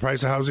 The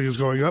price of housing is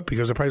going up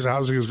because the price of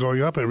housing is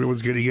going up and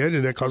everyone's getting in,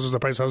 and that causes the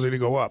price of housing to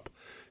go up.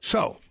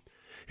 So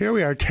here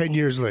we are 10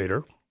 years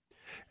later,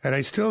 and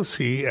I still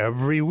see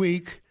every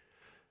week,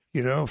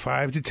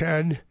 5 to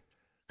 10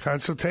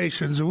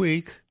 consultations a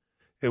week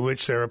in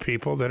which there are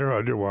people that are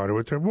underwater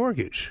with their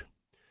mortgage.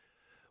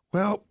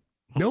 Well,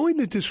 knowing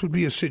that this would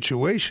be a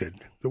situation,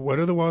 one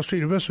of the Wall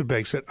Street investment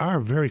banks that are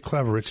very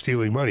clever at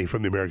stealing money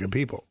from the American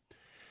people,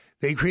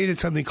 they created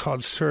something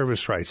called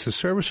service rights. The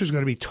servicer is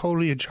going to be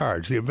totally in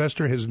charge. The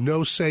investor has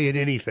no say in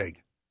anything.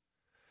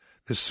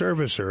 The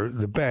servicer,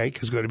 the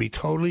bank, is going to be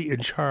totally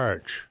in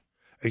charge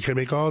and can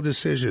make all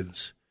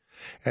decisions.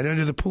 And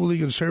under the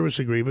pooling and service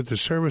agreement, the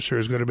servicer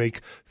is going to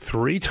make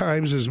 30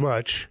 times as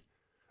much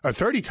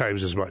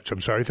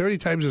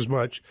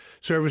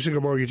servicing a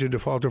mortgage in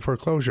default or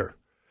foreclosure.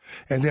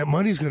 And that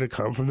money is going to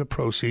come from the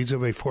proceeds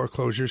of a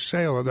foreclosure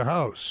sale of the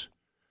house.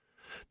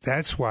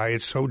 That's why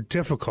it's so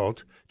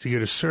difficult to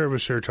get a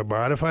servicer to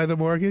modify the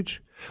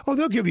mortgage. Oh,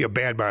 they'll give you a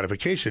bad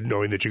modification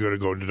knowing that you're going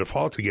to go into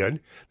default again.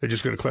 They're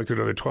just going to collect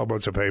another 12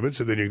 months of payments,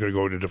 and then you're going to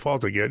go into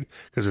default again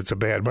because it's a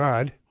bad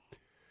mod.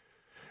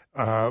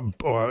 And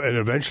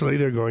eventually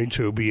they're going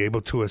to be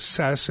able to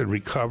assess and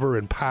recover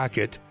and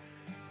pocket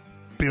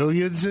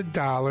billions of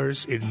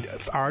dollars in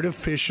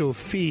artificial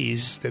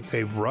fees that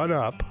they've run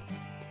up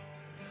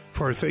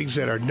for things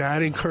that are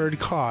not incurred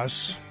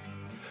costs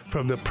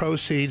from the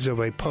proceeds of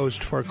a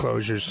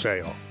post-foreclosure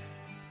sale.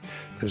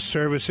 The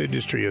service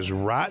industry is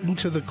rotten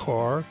to the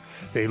core.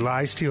 They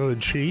lie, steal,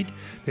 and cheat.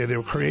 They're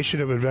the creation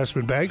of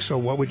investment banks, so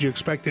what would you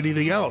expect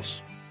anything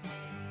else?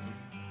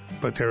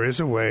 But there's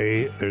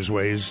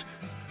ways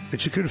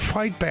that you can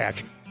fight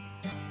back.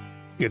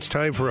 It's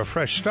time for a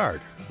fresh start.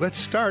 Let's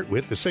start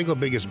with the single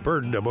biggest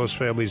burden of most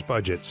families'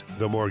 budgets,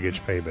 the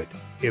mortgage payment.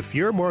 If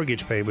your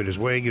mortgage payment is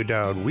weighing you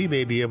down, we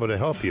may be able to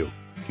help you.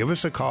 Give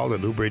us a call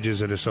at Lou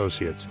Bridges &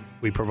 Associates.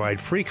 We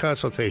provide free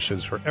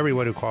consultations for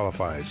everyone who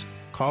qualifies.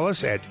 Call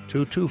us at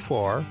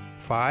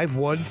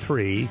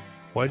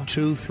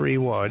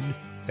 224-513-1231.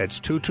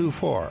 That's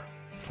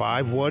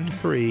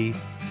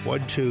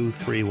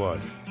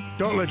 224-513-1231.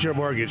 Don't let your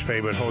mortgage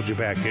payment hold you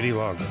back any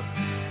longer.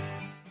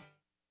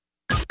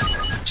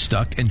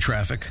 Stuck in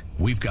traffic?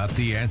 We've got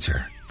the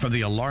answer. From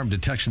the Alarm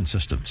Detection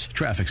Systems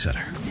Traffic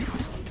Center.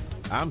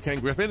 I'm Ken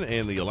Griffin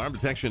in the Alarm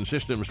Detection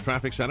Systems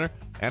Traffic Center.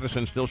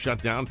 Addison still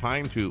shut down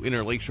Pine to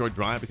Inner Lakeshore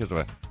Drive because of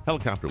a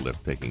helicopter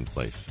lift taking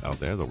place out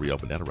there. They'll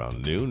reopen that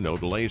around noon. No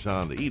delays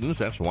on the Edens.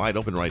 That's wide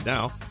open right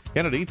now.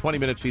 Kennedy, 20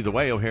 minutes either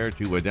way. O'Hare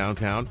to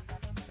downtown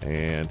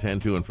and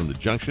 10 to and from the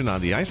junction. On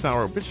the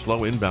Eisenhower, a bit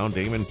slow inbound.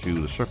 Damon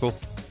to the Circle.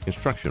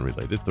 Construction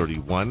related.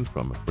 31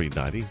 from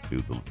 390 to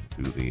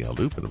the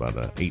loop, and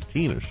about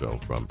 18 or so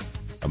from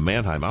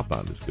Mannheim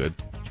outbound is good.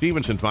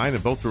 Stevenson fine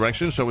in both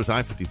directions, so is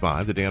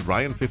I-55. The Dan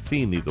Ryan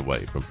 15 either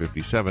way from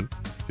 57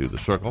 to the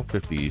Circle.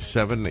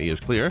 57 is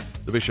clear.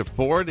 The Bishop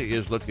Ford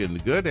is looking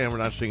good, and we're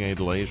not seeing any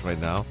delays right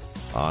now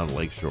on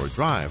Lakeshore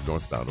Drive,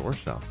 northbound or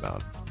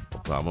southbound. No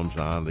problems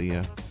on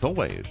the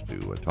tollways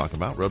to talk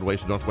about.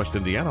 Roadways to northwest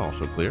Indiana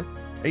also clear.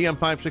 AM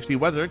 560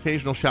 weather,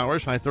 occasional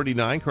showers, high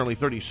 39, currently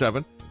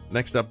 37.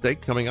 Next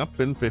update coming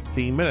up in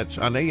 15 minutes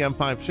on AM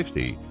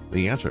 560,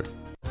 The Answer.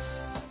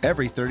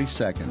 Every 30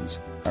 seconds,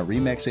 a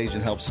RE/MAX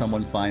agent helps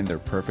someone find their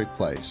perfect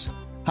place.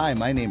 Hi,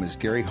 my name is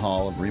Gary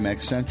Hall of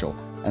RE/MAX Central,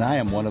 and I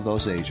am one of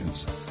those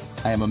agents.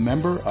 I am a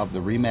member of the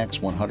RE/MAX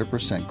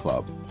 100%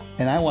 Club,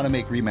 and I want to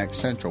make RE/MAX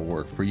Central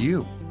work for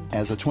you.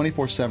 As a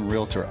 24/7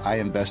 realtor, I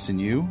invest in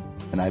you,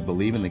 and I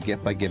believe in the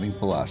Get by Giving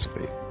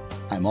philosophy.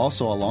 I'm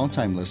also a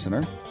longtime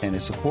listener and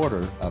a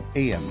supporter of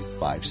AM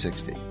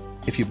 560.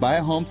 If you buy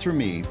a home through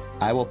me,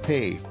 I will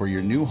pay for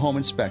your new home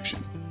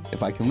inspection.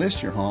 If I can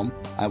list your home,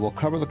 I will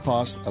cover the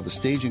cost of the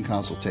staging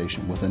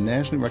consultation with a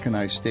nationally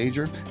recognized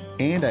stager,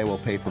 and I will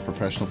pay for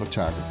professional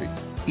photography.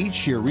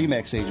 Each year,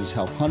 RE/MAX agents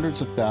help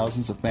hundreds of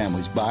thousands of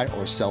families buy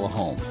or sell a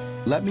home.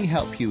 Let me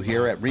help you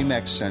here at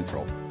RE/MAX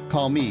Central.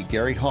 Call me,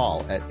 Gary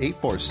Hall, at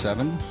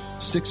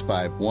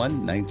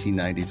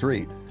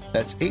 847-651-1993.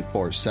 That's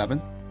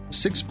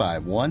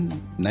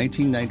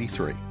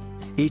 847-651-1993.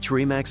 Each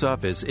RE/MAX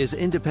office is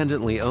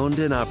independently owned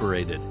and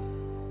operated.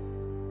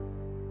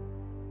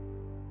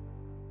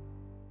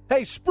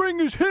 Hey, spring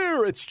is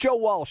here. It's Joe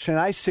Walsh, and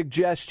I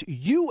suggest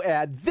you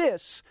add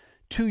this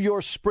to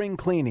your spring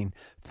cleaning.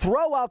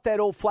 Throw out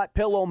that old flat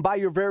pillow and buy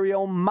your very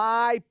own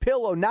My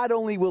Pillow. Not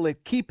only will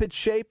it keep its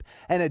shape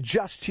and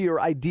adjust to your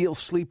ideal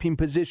sleeping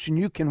position,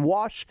 you can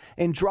wash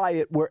and dry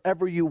it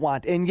wherever you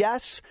want. And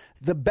yes,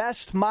 the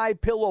best My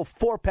Pillow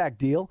 4-pack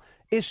deal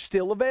is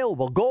still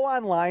available. Go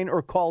online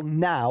or call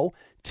now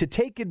to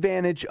take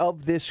advantage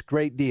of this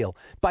great deal.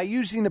 By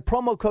using the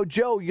promo code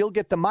Joe, you'll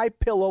get the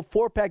MyPillow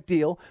 4-pack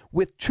deal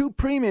with 2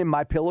 premium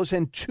MyPillows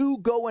and 2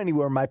 Go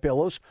Anywhere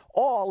MyPillows,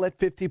 all at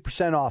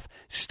 50% off.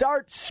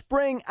 Start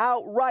spring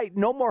out right.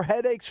 No more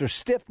headaches or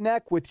stiff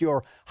neck with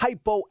your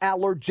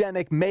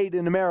hypoallergenic made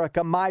in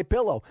America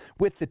MyPillow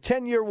with the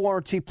 10-year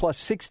warranty plus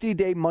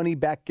 60-day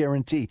money-back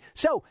guarantee.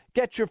 So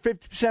get your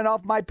 50%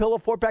 off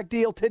MyPillow 4-pack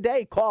deal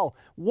today. Call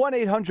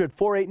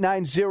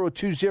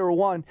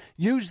 1-800-489-0201.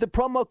 Use the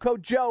promo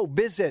code Joe.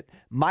 Visit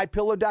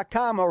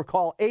MyPillow.com or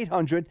call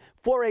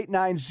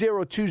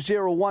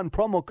 800-489-0201.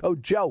 Promo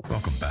code Joe.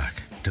 Welcome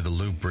back to the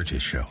Lou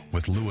Bridges Show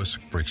with Louis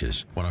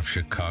Bridges, one of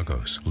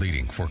Chicago's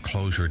leading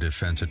foreclosure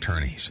defense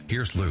attorneys.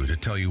 Here's Lou to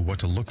tell you what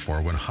to look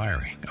for when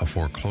hiring a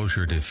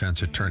foreclosure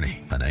defense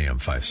attorney on AM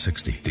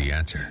 560. The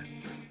Answer.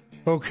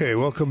 Okay,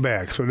 welcome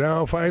back. So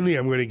now, finally,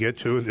 I'm going to get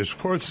to, in this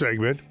fourth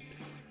segment,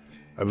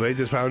 I've laid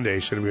this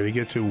foundation. I'm going to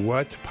get to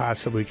what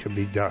possibly can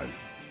be done.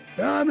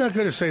 Now, I'm not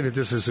going to say that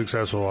this is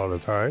successful all the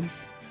time,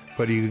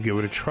 but you can give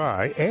it a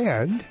try.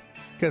 And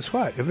guess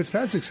what? If it's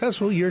not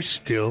successful, you're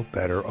still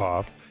better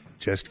off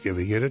just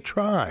giving it a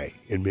try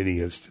in many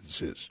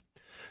instances.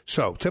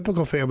 So,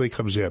 typical family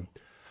comes in.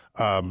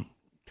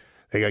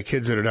 They got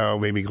kids that are now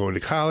maybe going to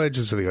college,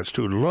 and so they got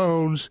student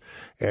loans,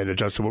 and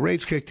adjustable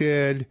rates kicked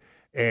in.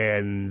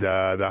 And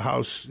the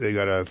house, they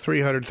got a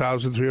 $300,000,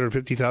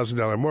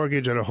 $350,000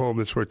 mortgage on a home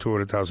that's worth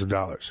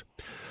 $200,000.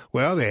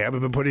 Well, they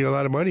haven't been putting a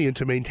lot of money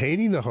into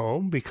maintaining the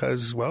home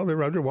because, well,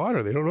 they're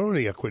underwater. They don't own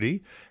any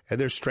equity, and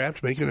they're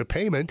strapped making a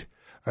payment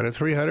on a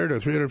 $300,000 or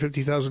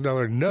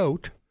 $350,000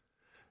 note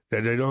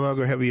that they no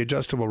longer have the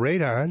adjustable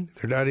rate on.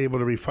 They're not able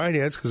to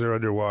refinance because they're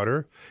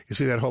underwater. You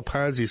see that whole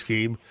Ponzi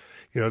scheme,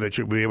 that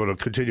you'll be able to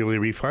continually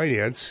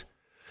refinance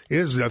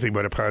is nothing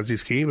but a Ponzi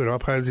scheme, and all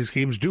Ponzi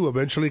schemes do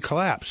eventually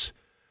collapse.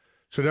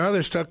 So now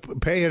they're stuck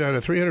paying on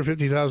a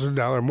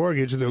 $350,000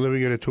 mortgage, and they're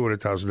living in a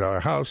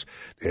 $200,000 house.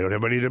 They don't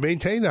have money to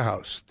maintain the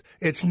house.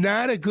 It's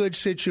not a good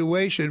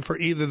situation for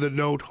either the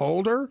note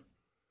holder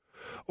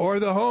or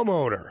the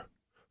homeowner.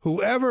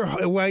 Whoever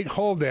might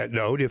hold that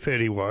note, if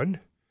anyone,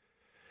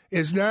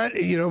 is not,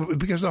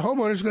 because the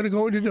homeowner is going to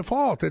go into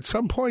default. At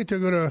some point, they're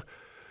going to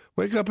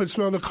wake up and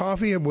smell the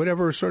coffee, and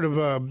whatever sort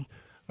of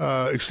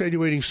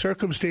extenuating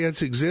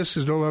circumstance exists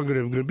is no longer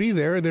going to be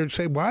there. And they'd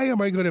say, why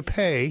am I going to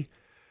pay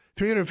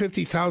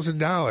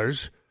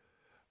 $350,000,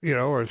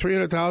 or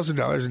 $300,000,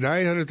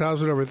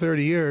 $900,000 over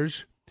 30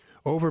 years,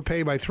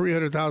 overpay by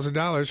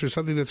 $300,000 for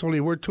something that's only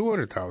worth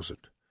 $200,000?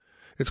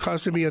 It's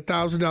costing me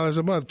 $1,000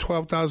 a month,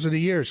 $12,000 a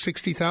year,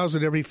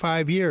 $60,000 every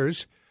 5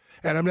 years,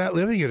 and I'm not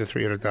living in a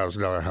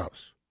 $300,000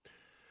 house.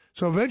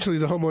 So eventually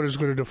the homeowner is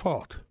going to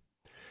default.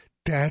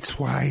 That's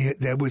why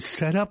that was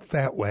set up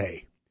that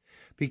way,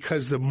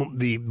 because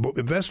the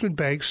investment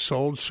banks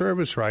sold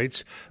service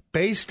rights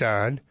based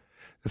on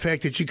the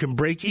fact that you can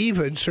break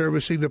even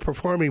servicing the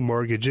performing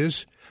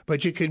mortgages,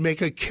 but you can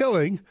make a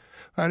killing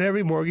on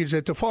every mortgage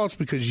that defaults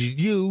because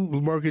you,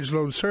 mortgage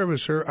loan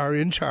servicer, are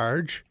in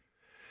charge.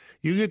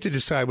 You get to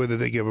decide whether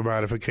they give a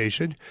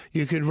modification.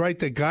 You can write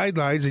the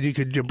guidelines, and you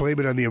can blame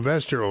it on the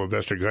investor. Oh,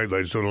 investor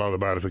guidelines don't allow the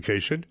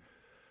modification.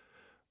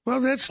 Well,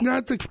 that's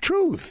not the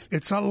truth.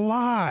 It's a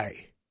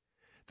lie.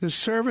 The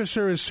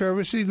servicer is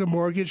servicing the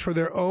mortgage for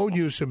their own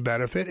use and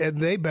benefit, and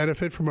they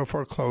benefit from a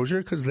foreclosure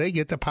because they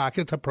get to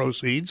pocket the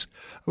proceeds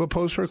of a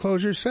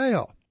post-foreclosure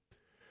sale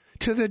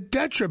to the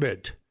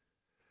detriment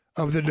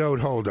of the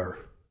note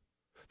holder.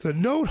 The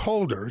note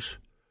holders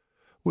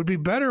would be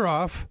better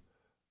off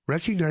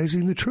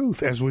recognizing the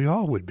truth, as we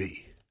all would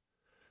be.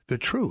 The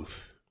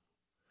truth.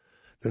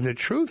 And the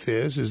truth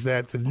is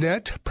that the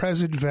net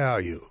present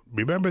value,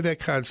 remember that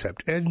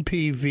concept,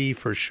 NPV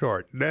for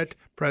short, net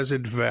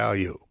present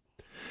value.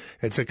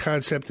 It's a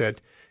concept that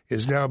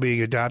is now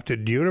being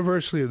adopted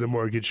universally in the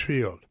mortgage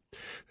field.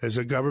 There's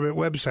a government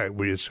website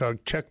where you saw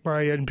Check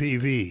My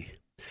NPV. It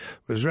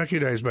was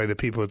recognized by the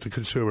people at the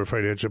Consumer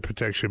Financial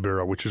Protection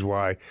Bureau, which is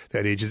why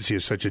that agency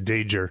is such a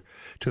danger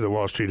to the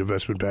Wall Street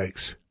investment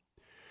banks.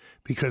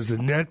 Because the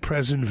net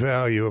present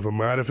value of a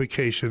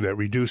modification that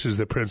reduces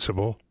the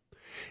principal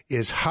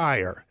is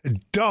higher,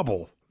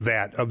 double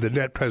that of the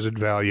net present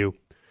value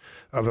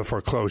of a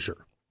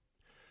foreclosure,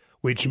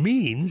 which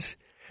means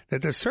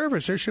that the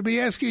servicer should be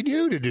asking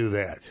you to do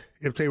that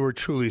if they were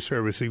truly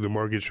servicing the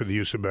mortgage for the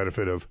use and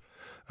benefit of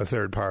a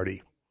third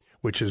party,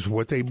 which is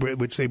what they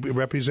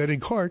represent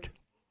in court.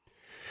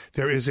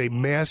 There is a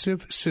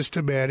massive,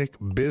 systematic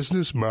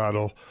business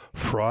model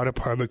fraud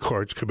upon the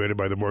courts committed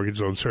by the mortgage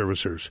loan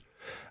servicers.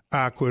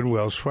 Ocwen,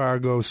 Wells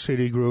Fargo,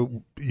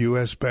 Citigroup,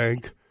 U.S.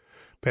 Bank,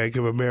 Bank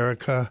of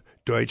America,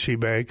 Deutsche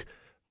Bank,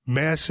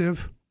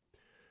 massive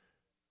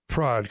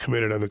fraud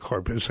committed on the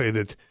court. And say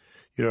that,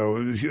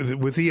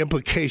 with the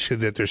implication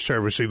that they're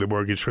servicing the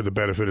mortgage for the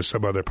benefit of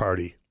some other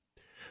party,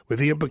 with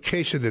the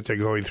implication that they're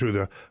going through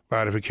the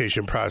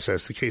modification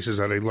process. The case is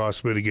on a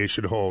loss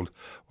mitigation hold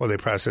while they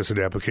process an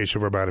application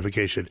for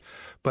modification.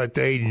 But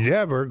they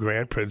never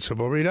grant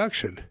principal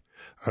reduction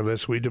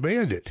unless we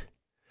demand it.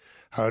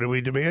 How do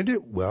we demand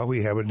it? Well,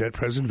 we have a net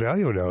present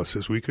value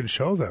analysis. We can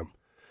show them.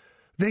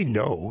 They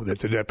know that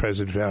the net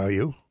present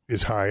value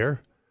is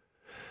higher.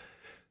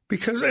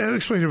 Because, I'll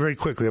explain it very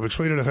quickly. I've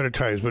explained it 100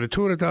 times, but a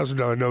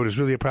 $200,000 note is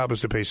really a promise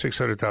to pay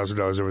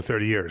 $600,000 over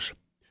 30 years.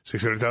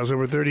 $600,000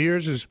 over 30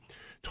 years is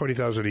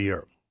 $20,000 a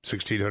year,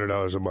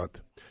 $1,600 a month.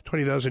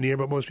 $20,000 a year,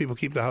 but most people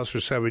keep the house for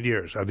 7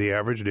 years on the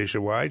average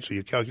nationwide, so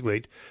you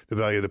calculate the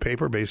value of the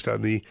paper based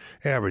on the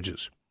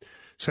averages.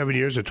 7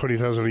 years at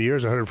 $20,000 a year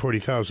is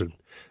 $140,000.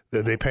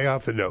 Then they pay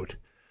off the note.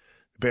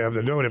 They pay off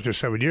the note after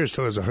 7 years,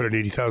 still has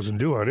 $180,000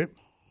 due on it.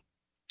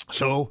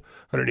 So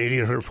 180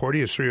 and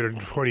 140 is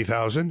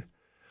 $320,000.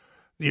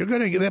 You're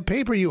going to get that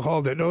paper you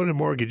hold, that note and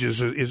mortgage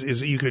is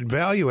you could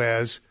value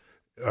as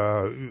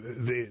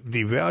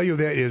the value of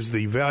that is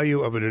the value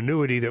of an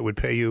annuity that would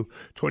pay you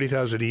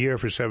 $20,000 a year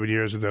for 7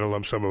 years and then a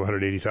lump sum of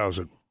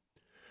 $180,000.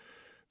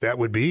 That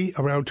would be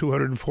around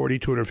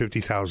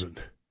 $250,000,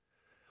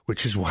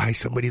 which is why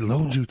somebody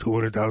loans you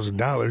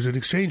 $200,000 in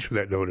exchange for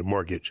that note and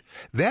mortgage.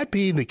 That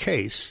being the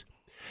case,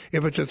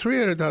 if it's a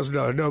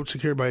 $300,000 note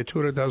secured by a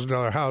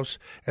 $200,000 house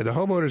and the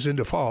homeowner's in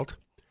default,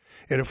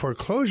 in a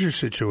foreclosure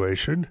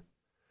situation,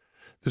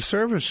 the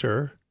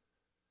servicer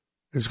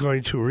is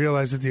going to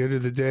realize at the end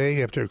of the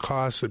day, after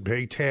costs and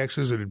paying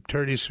taxes and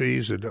attorney's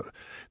fees and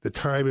the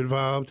time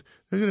involved,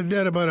 they're going to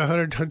net about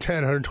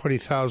 $110,000,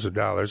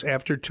 $120,000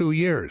 after 2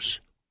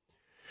 years.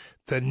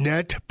 The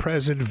net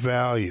present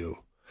value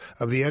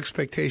of the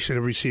expectation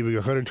of receiving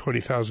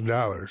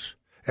 $120,000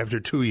 after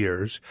 2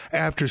 years,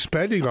 after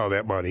spending all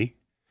that money,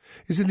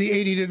 is in the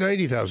 $80,000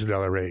 to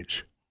 $90,000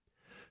 range.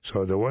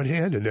 So on the one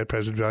hand, a net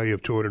present value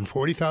of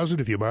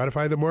 $240,000 if you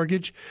modify the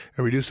mortgage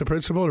and reduce the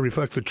principal to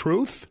reflect the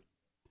truth.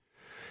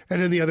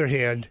 And on the other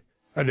hand,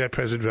 a net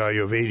present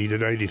value of $80,000 to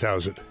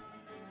 $90,000.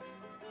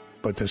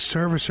 But the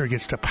servicer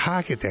gets to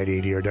pocket that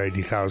 $80,000 or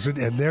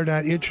 $90,000, and they're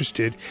not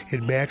interested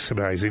in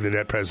maximizing the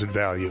net present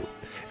value.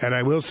 And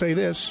I will say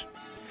this,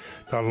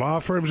 the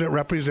law firms that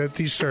represent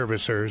these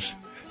servicers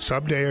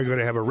someday are going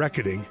to have a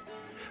reckoning.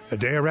 A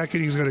day of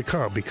reckoning is going to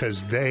come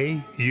because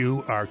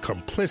you are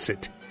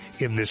complicit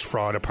in this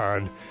fraud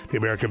upon the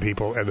American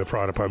people and the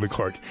fraud upon the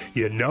court.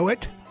 You know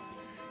it.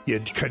 You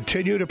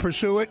continue to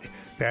pursue it.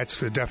 That's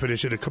the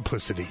definition of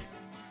complicity.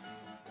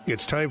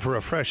 It's time for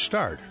a fresh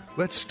start.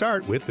 Let's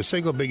start with the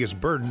single biggest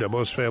burden of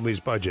most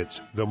families'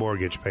 budgets, the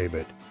mortgage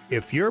payment.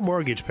 If your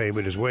mortgage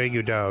payment is weighing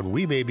you down,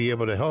 we may be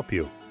able to help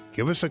you.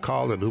 Give us a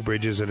call at Lou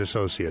Bridges &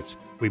 Associates.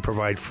 We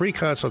provide free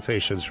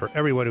consultations for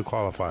everyone who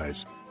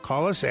qualifies.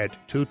 Call us at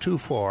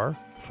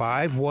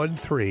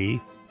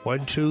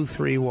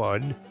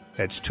 224-513-1231.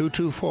 That's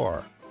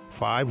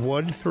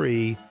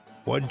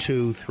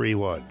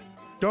 224-513-1231.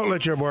 Don't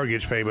let your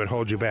mortgage payment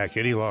hold you back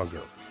any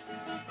longer.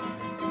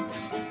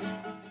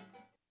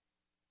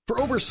 For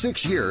over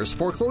 6 years,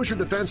 foreclosure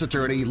defense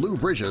attorney Lou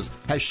Bridges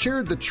has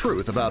shared the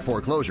truth about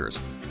foreclosures.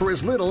 For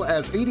as little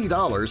as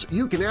 $80,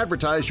 you can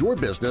advertise your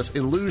business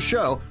in Lou's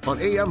show on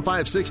AM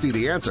 560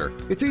 The Answer.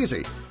 It's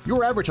easy.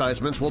 Your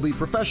advertisements will be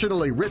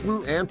professionally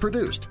written and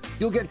produced.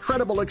 You'll get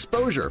credible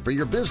exposure for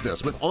your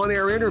business with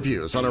on-air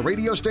interviews on a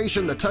radio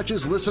station that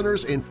touches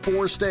listeners in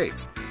 4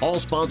 states. All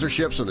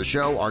sponsorships in the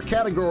show are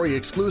category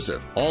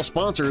exclusive. All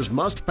sponsors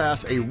must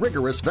pass a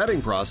rigorous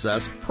vetting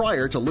process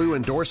prior to Lou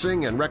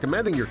endorsing and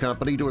recommending your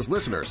company to his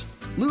listeners.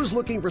 Lou's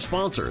looking for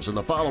sponsors in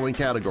the following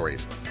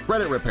categories: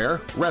 credit repair,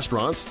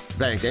 restaurants,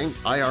 banking,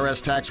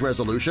 IRS tax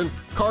resolution,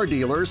 car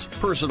dealers,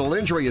 personal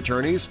injury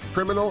attorneys,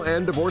 criminal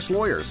and divorce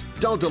lawyers.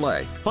 Don't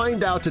delay.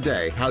 Find out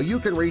today how you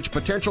can reach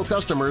potential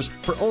customers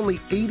for only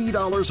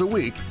 $80 a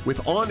week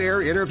with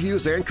on-air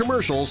interviews and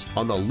commercials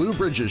on The Lou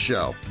Bridges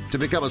Show. To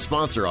become a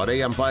sponsor on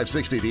AM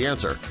 560 The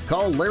Answer,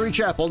 call Larry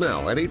Chappell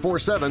now at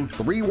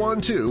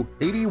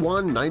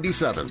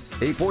 847-312-8197.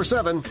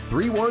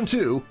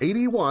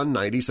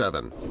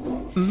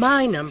 847-312-8197.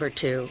 My number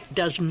 2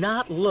 does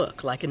not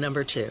look like a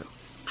number 2.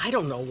 I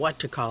don't know what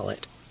to call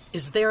it.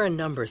 Is there a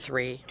number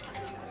 3?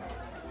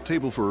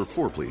 Table for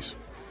 4, please.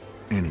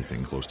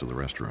 Anything close to the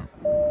restroom.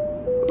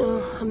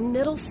 A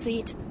middle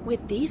seat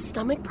with these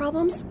stomach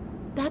problems?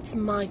 That's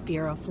my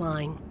fear of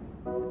flying.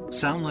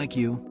 Sound like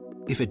you?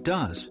 If it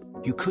does,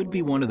 you could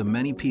be one of the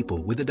many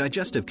people with a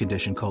digestive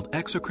condition called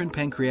exocrine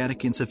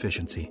pancreatic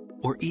insufficiency,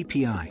 or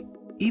EPI.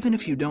 Even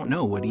if you don't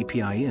know what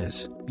EPI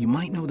is, you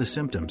might know the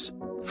symptoms: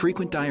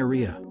 frequent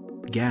diarrhea,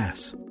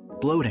 gas,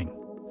 bloating,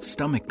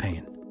 stomach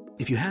pain.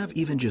 If you have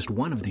even just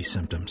one of these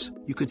symptoms,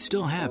 you could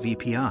still have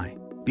EPI,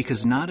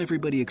 because not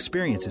everybody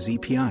experiences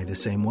EPI the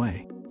same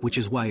way, which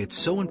is why it's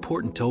so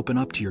important to open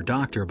up to your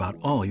doctor about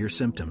all your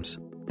symptoms.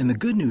 And the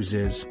good news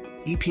is,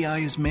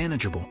 EPI is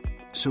manageable,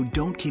 so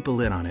don't keep a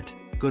lid on it.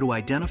 Go to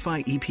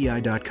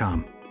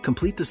identifyepi.com,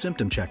 complete the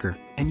symptom checker,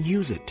 and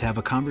use it to have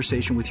a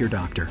conversation with your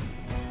doctor.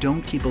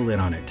 Don't keep a lid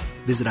on it.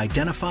 Visit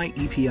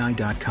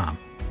identifyepi.com.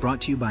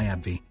 Brought to you by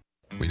AbbVie.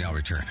 We now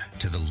return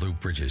to the Lou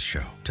Bridges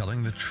Show,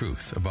 telling the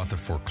truth about the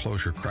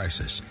foreclosure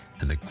crisis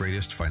and the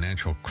greatest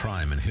financial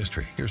crime in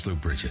history. Here's Lou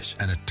Bridges,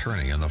 an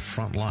attorney on the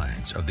front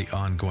lines of the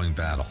ongoing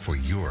battle for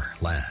your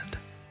land.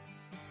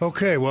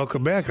 Okay,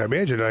 welcome back. I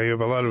imagine I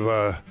have a lot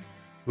of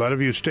A lot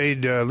of you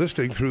stayed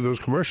listening through those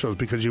commercials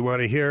because you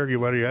want to hear,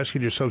 you're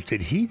asking yourselves,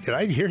 did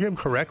I hear him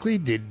correctly?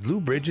 Did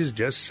Lou Bridges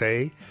just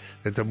say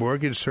that the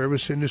mortgage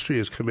service industry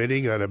is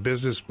committing on a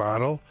business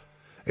model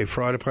a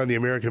fraud upon the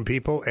American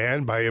people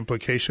and, by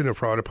implication, a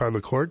fraud upon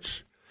the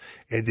courts?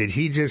 And did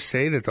he just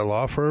say that the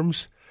law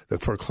firms, the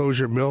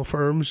foreclosure mill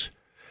firms,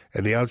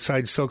 and the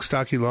outside silk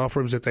stocking law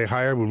firms that they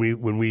hire when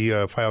we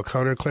file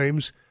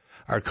counterclaims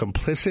are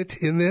complicit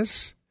in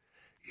this?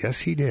 Yes,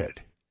 he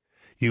did.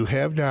 You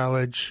have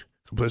knowledge.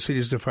 Complicity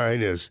is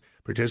defined as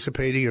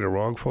participating in a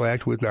wrongful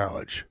act with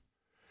knowledge.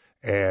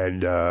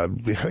 And,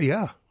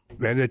 yeah,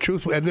 and the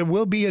truth, and there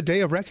will be a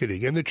day of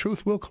reckoning, and the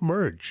truth will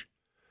emerge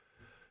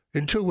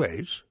in two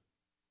ways.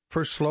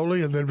 First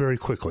slowly and then very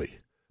quickly,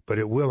 but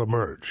it will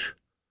emerge.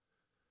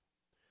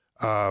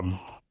 Thank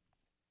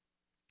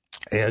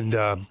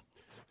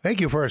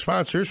you for our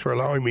sponsors for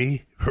allowing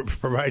me,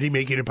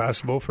 making it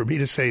possible for me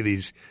to say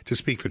these, to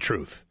speak the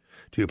truth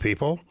to you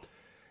people.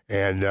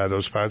 And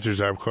those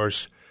sponsors are, of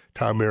course,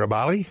 Tom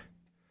Mirabali,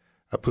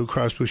 a Blue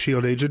Cross Blue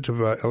Shield agent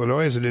of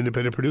Illinois. As an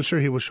independent producer,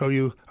 he will show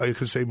you how you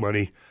can save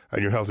money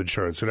on your health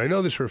insurance. And I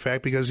know this for a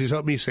fact because he's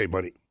helped me save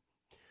money.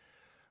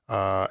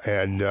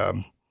 And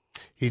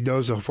he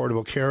knows the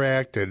Affordable Care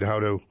Act and how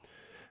to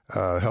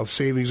health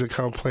savings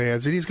account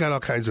plans. And he's got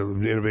all kinds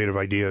of innovative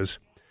ideas.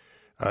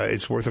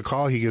 It's worth a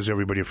call. He gives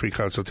everybody a free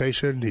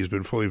consultation. He's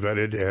been fully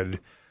vetted, and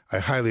I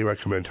highly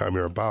recommend Tom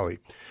Mirabali.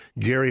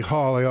 Gary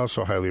Hall, I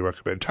also highly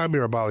recommend. Tom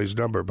Mirabali's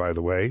number, by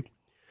the way,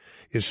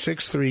 is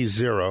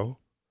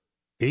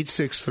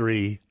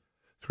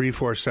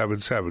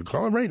 630-863-3477.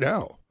 Call him right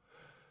now.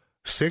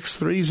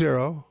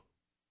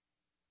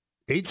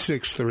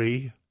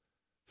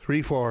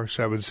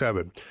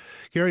 630-863-3477.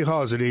 Gary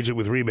Hall is an agent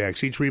with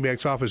RE/MAX. Each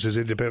RE/MAX office is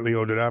independently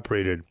owned and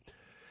operated.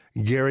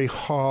 Gary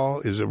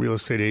Hall is a real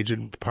estate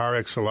agent par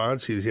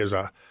excellence. He has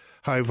a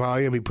high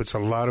volume. He puts a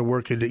lot of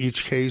work into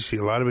each case, a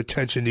lot of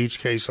attention to each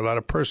case, a lot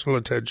of personal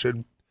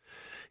attention.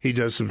 He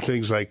does some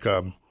things like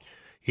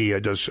he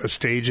does a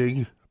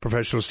staging,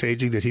 professional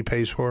staging that he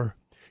pays for.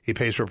 He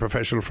pays for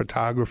professional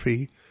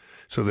photography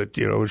so that,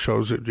 it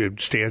shows that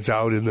it stands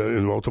out in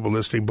the multiple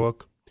listing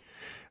book.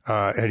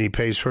 And he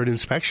pays for an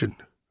inspection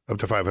up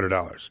to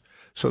 $500.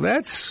 So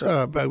that's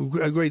a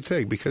great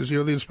thing because, the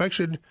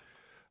inspection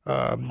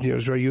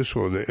is very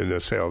useful in the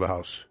sale of the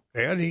house.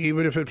 And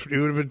even if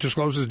it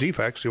discloses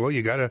defects,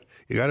 you gotta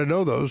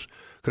know those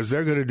because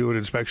they're going to do an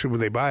inspection when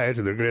they buy it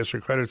and they're going to ask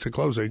for credits at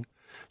closing.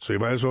 So you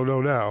might as well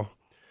know now.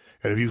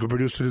 And if you can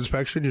produce an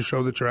inspection, you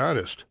show that you're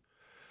honest.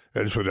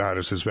 And it's an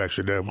honest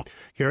inspection. Now,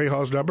 Gary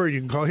Hall's number,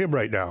 you can call him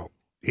right now.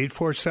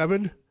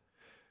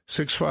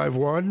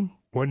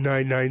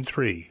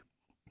 847-651-1993.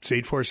 It's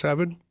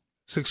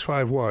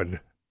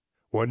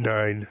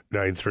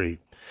 847-651-1993.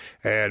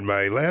 And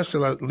my last,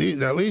 not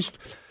least,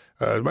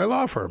 my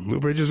law firm, Lou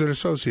Bridges &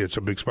 Associates,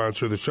 a big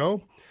sponsor of the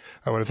show.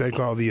 I want to thank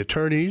all the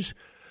attorneys,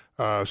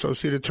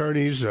 associate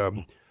attorneys,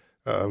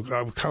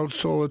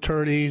 counsel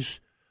attorneys,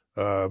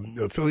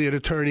 affiliate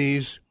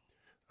attorneys,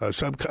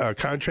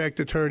 subcontract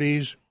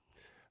attorneys,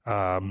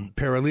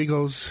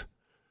 paralegals,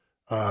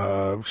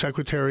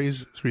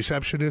 secretaries,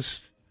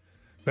 receptionists,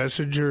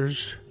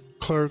 messengers,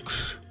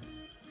 clerks,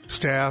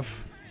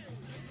 staff,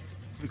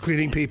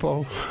 cleaning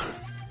people,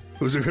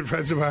 who's are good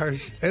friends of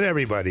ours, and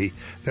everybody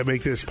that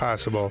make this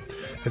possible.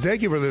 And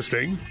thank you for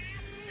listening.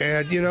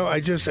 And I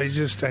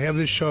have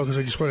this show because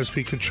I just want to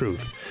speak the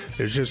truth.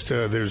 There's just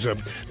there's a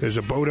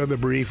boat on the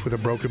reef with a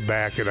broken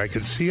back, and I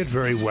can see it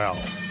very well.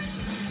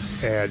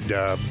 And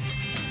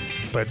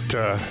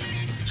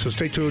so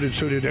stay tuned and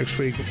tune in next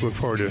week. Look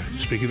forward to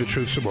speaking the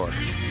truth some more.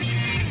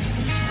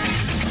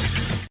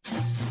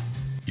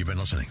 You've been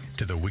listening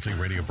to the weekly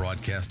radio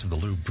broadcast of the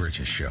Lou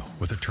Bridges Show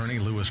with attorney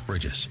Louis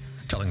Bridges,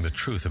 telling the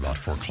truth about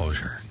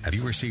foreclosure. Have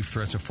you received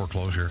threats of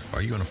foreclosure?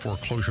 Are you in a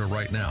foreclosure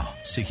right now,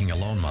 seeking a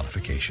loan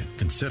modification,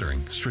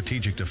 considering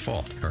strategic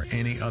default, or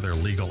any other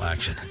legal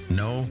action?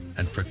 Know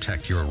and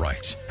protect your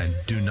rights, and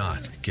do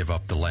not give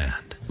up the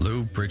land.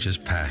 Lou Bridges'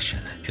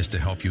 passion is to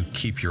help you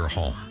keep your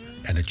home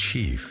and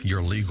achieve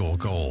your legal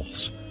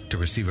goals. To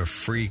receive a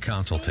free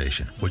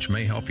consultation, which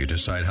may help you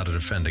decide how to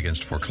defend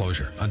against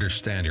foreclosure,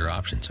 understand your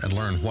options, and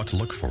learn what to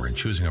look for in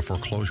choosing a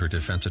foreclosure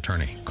defense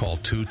attorney, call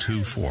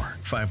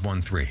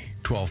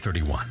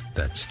 224-513-1231.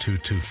 That's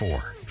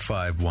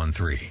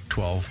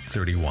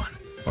 224-513-1231.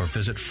 Or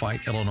visit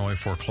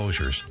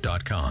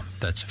FightIllinoisForeclosures.com.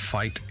 That's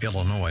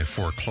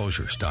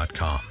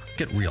FightIllinoisForeclosures.com.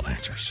 Get real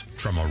answers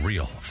from a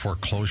real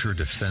foreclosure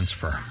defense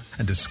firm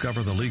and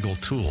discover the legal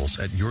tools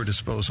at your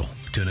disposal.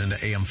 Tune in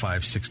to AM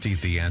 560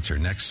 The Answer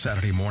next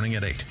Saturday morning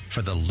at 8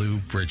 for the Lou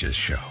Bridges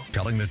Show,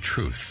 telling the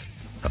truth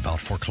about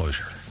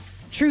foreclosure.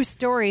 True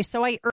story. So I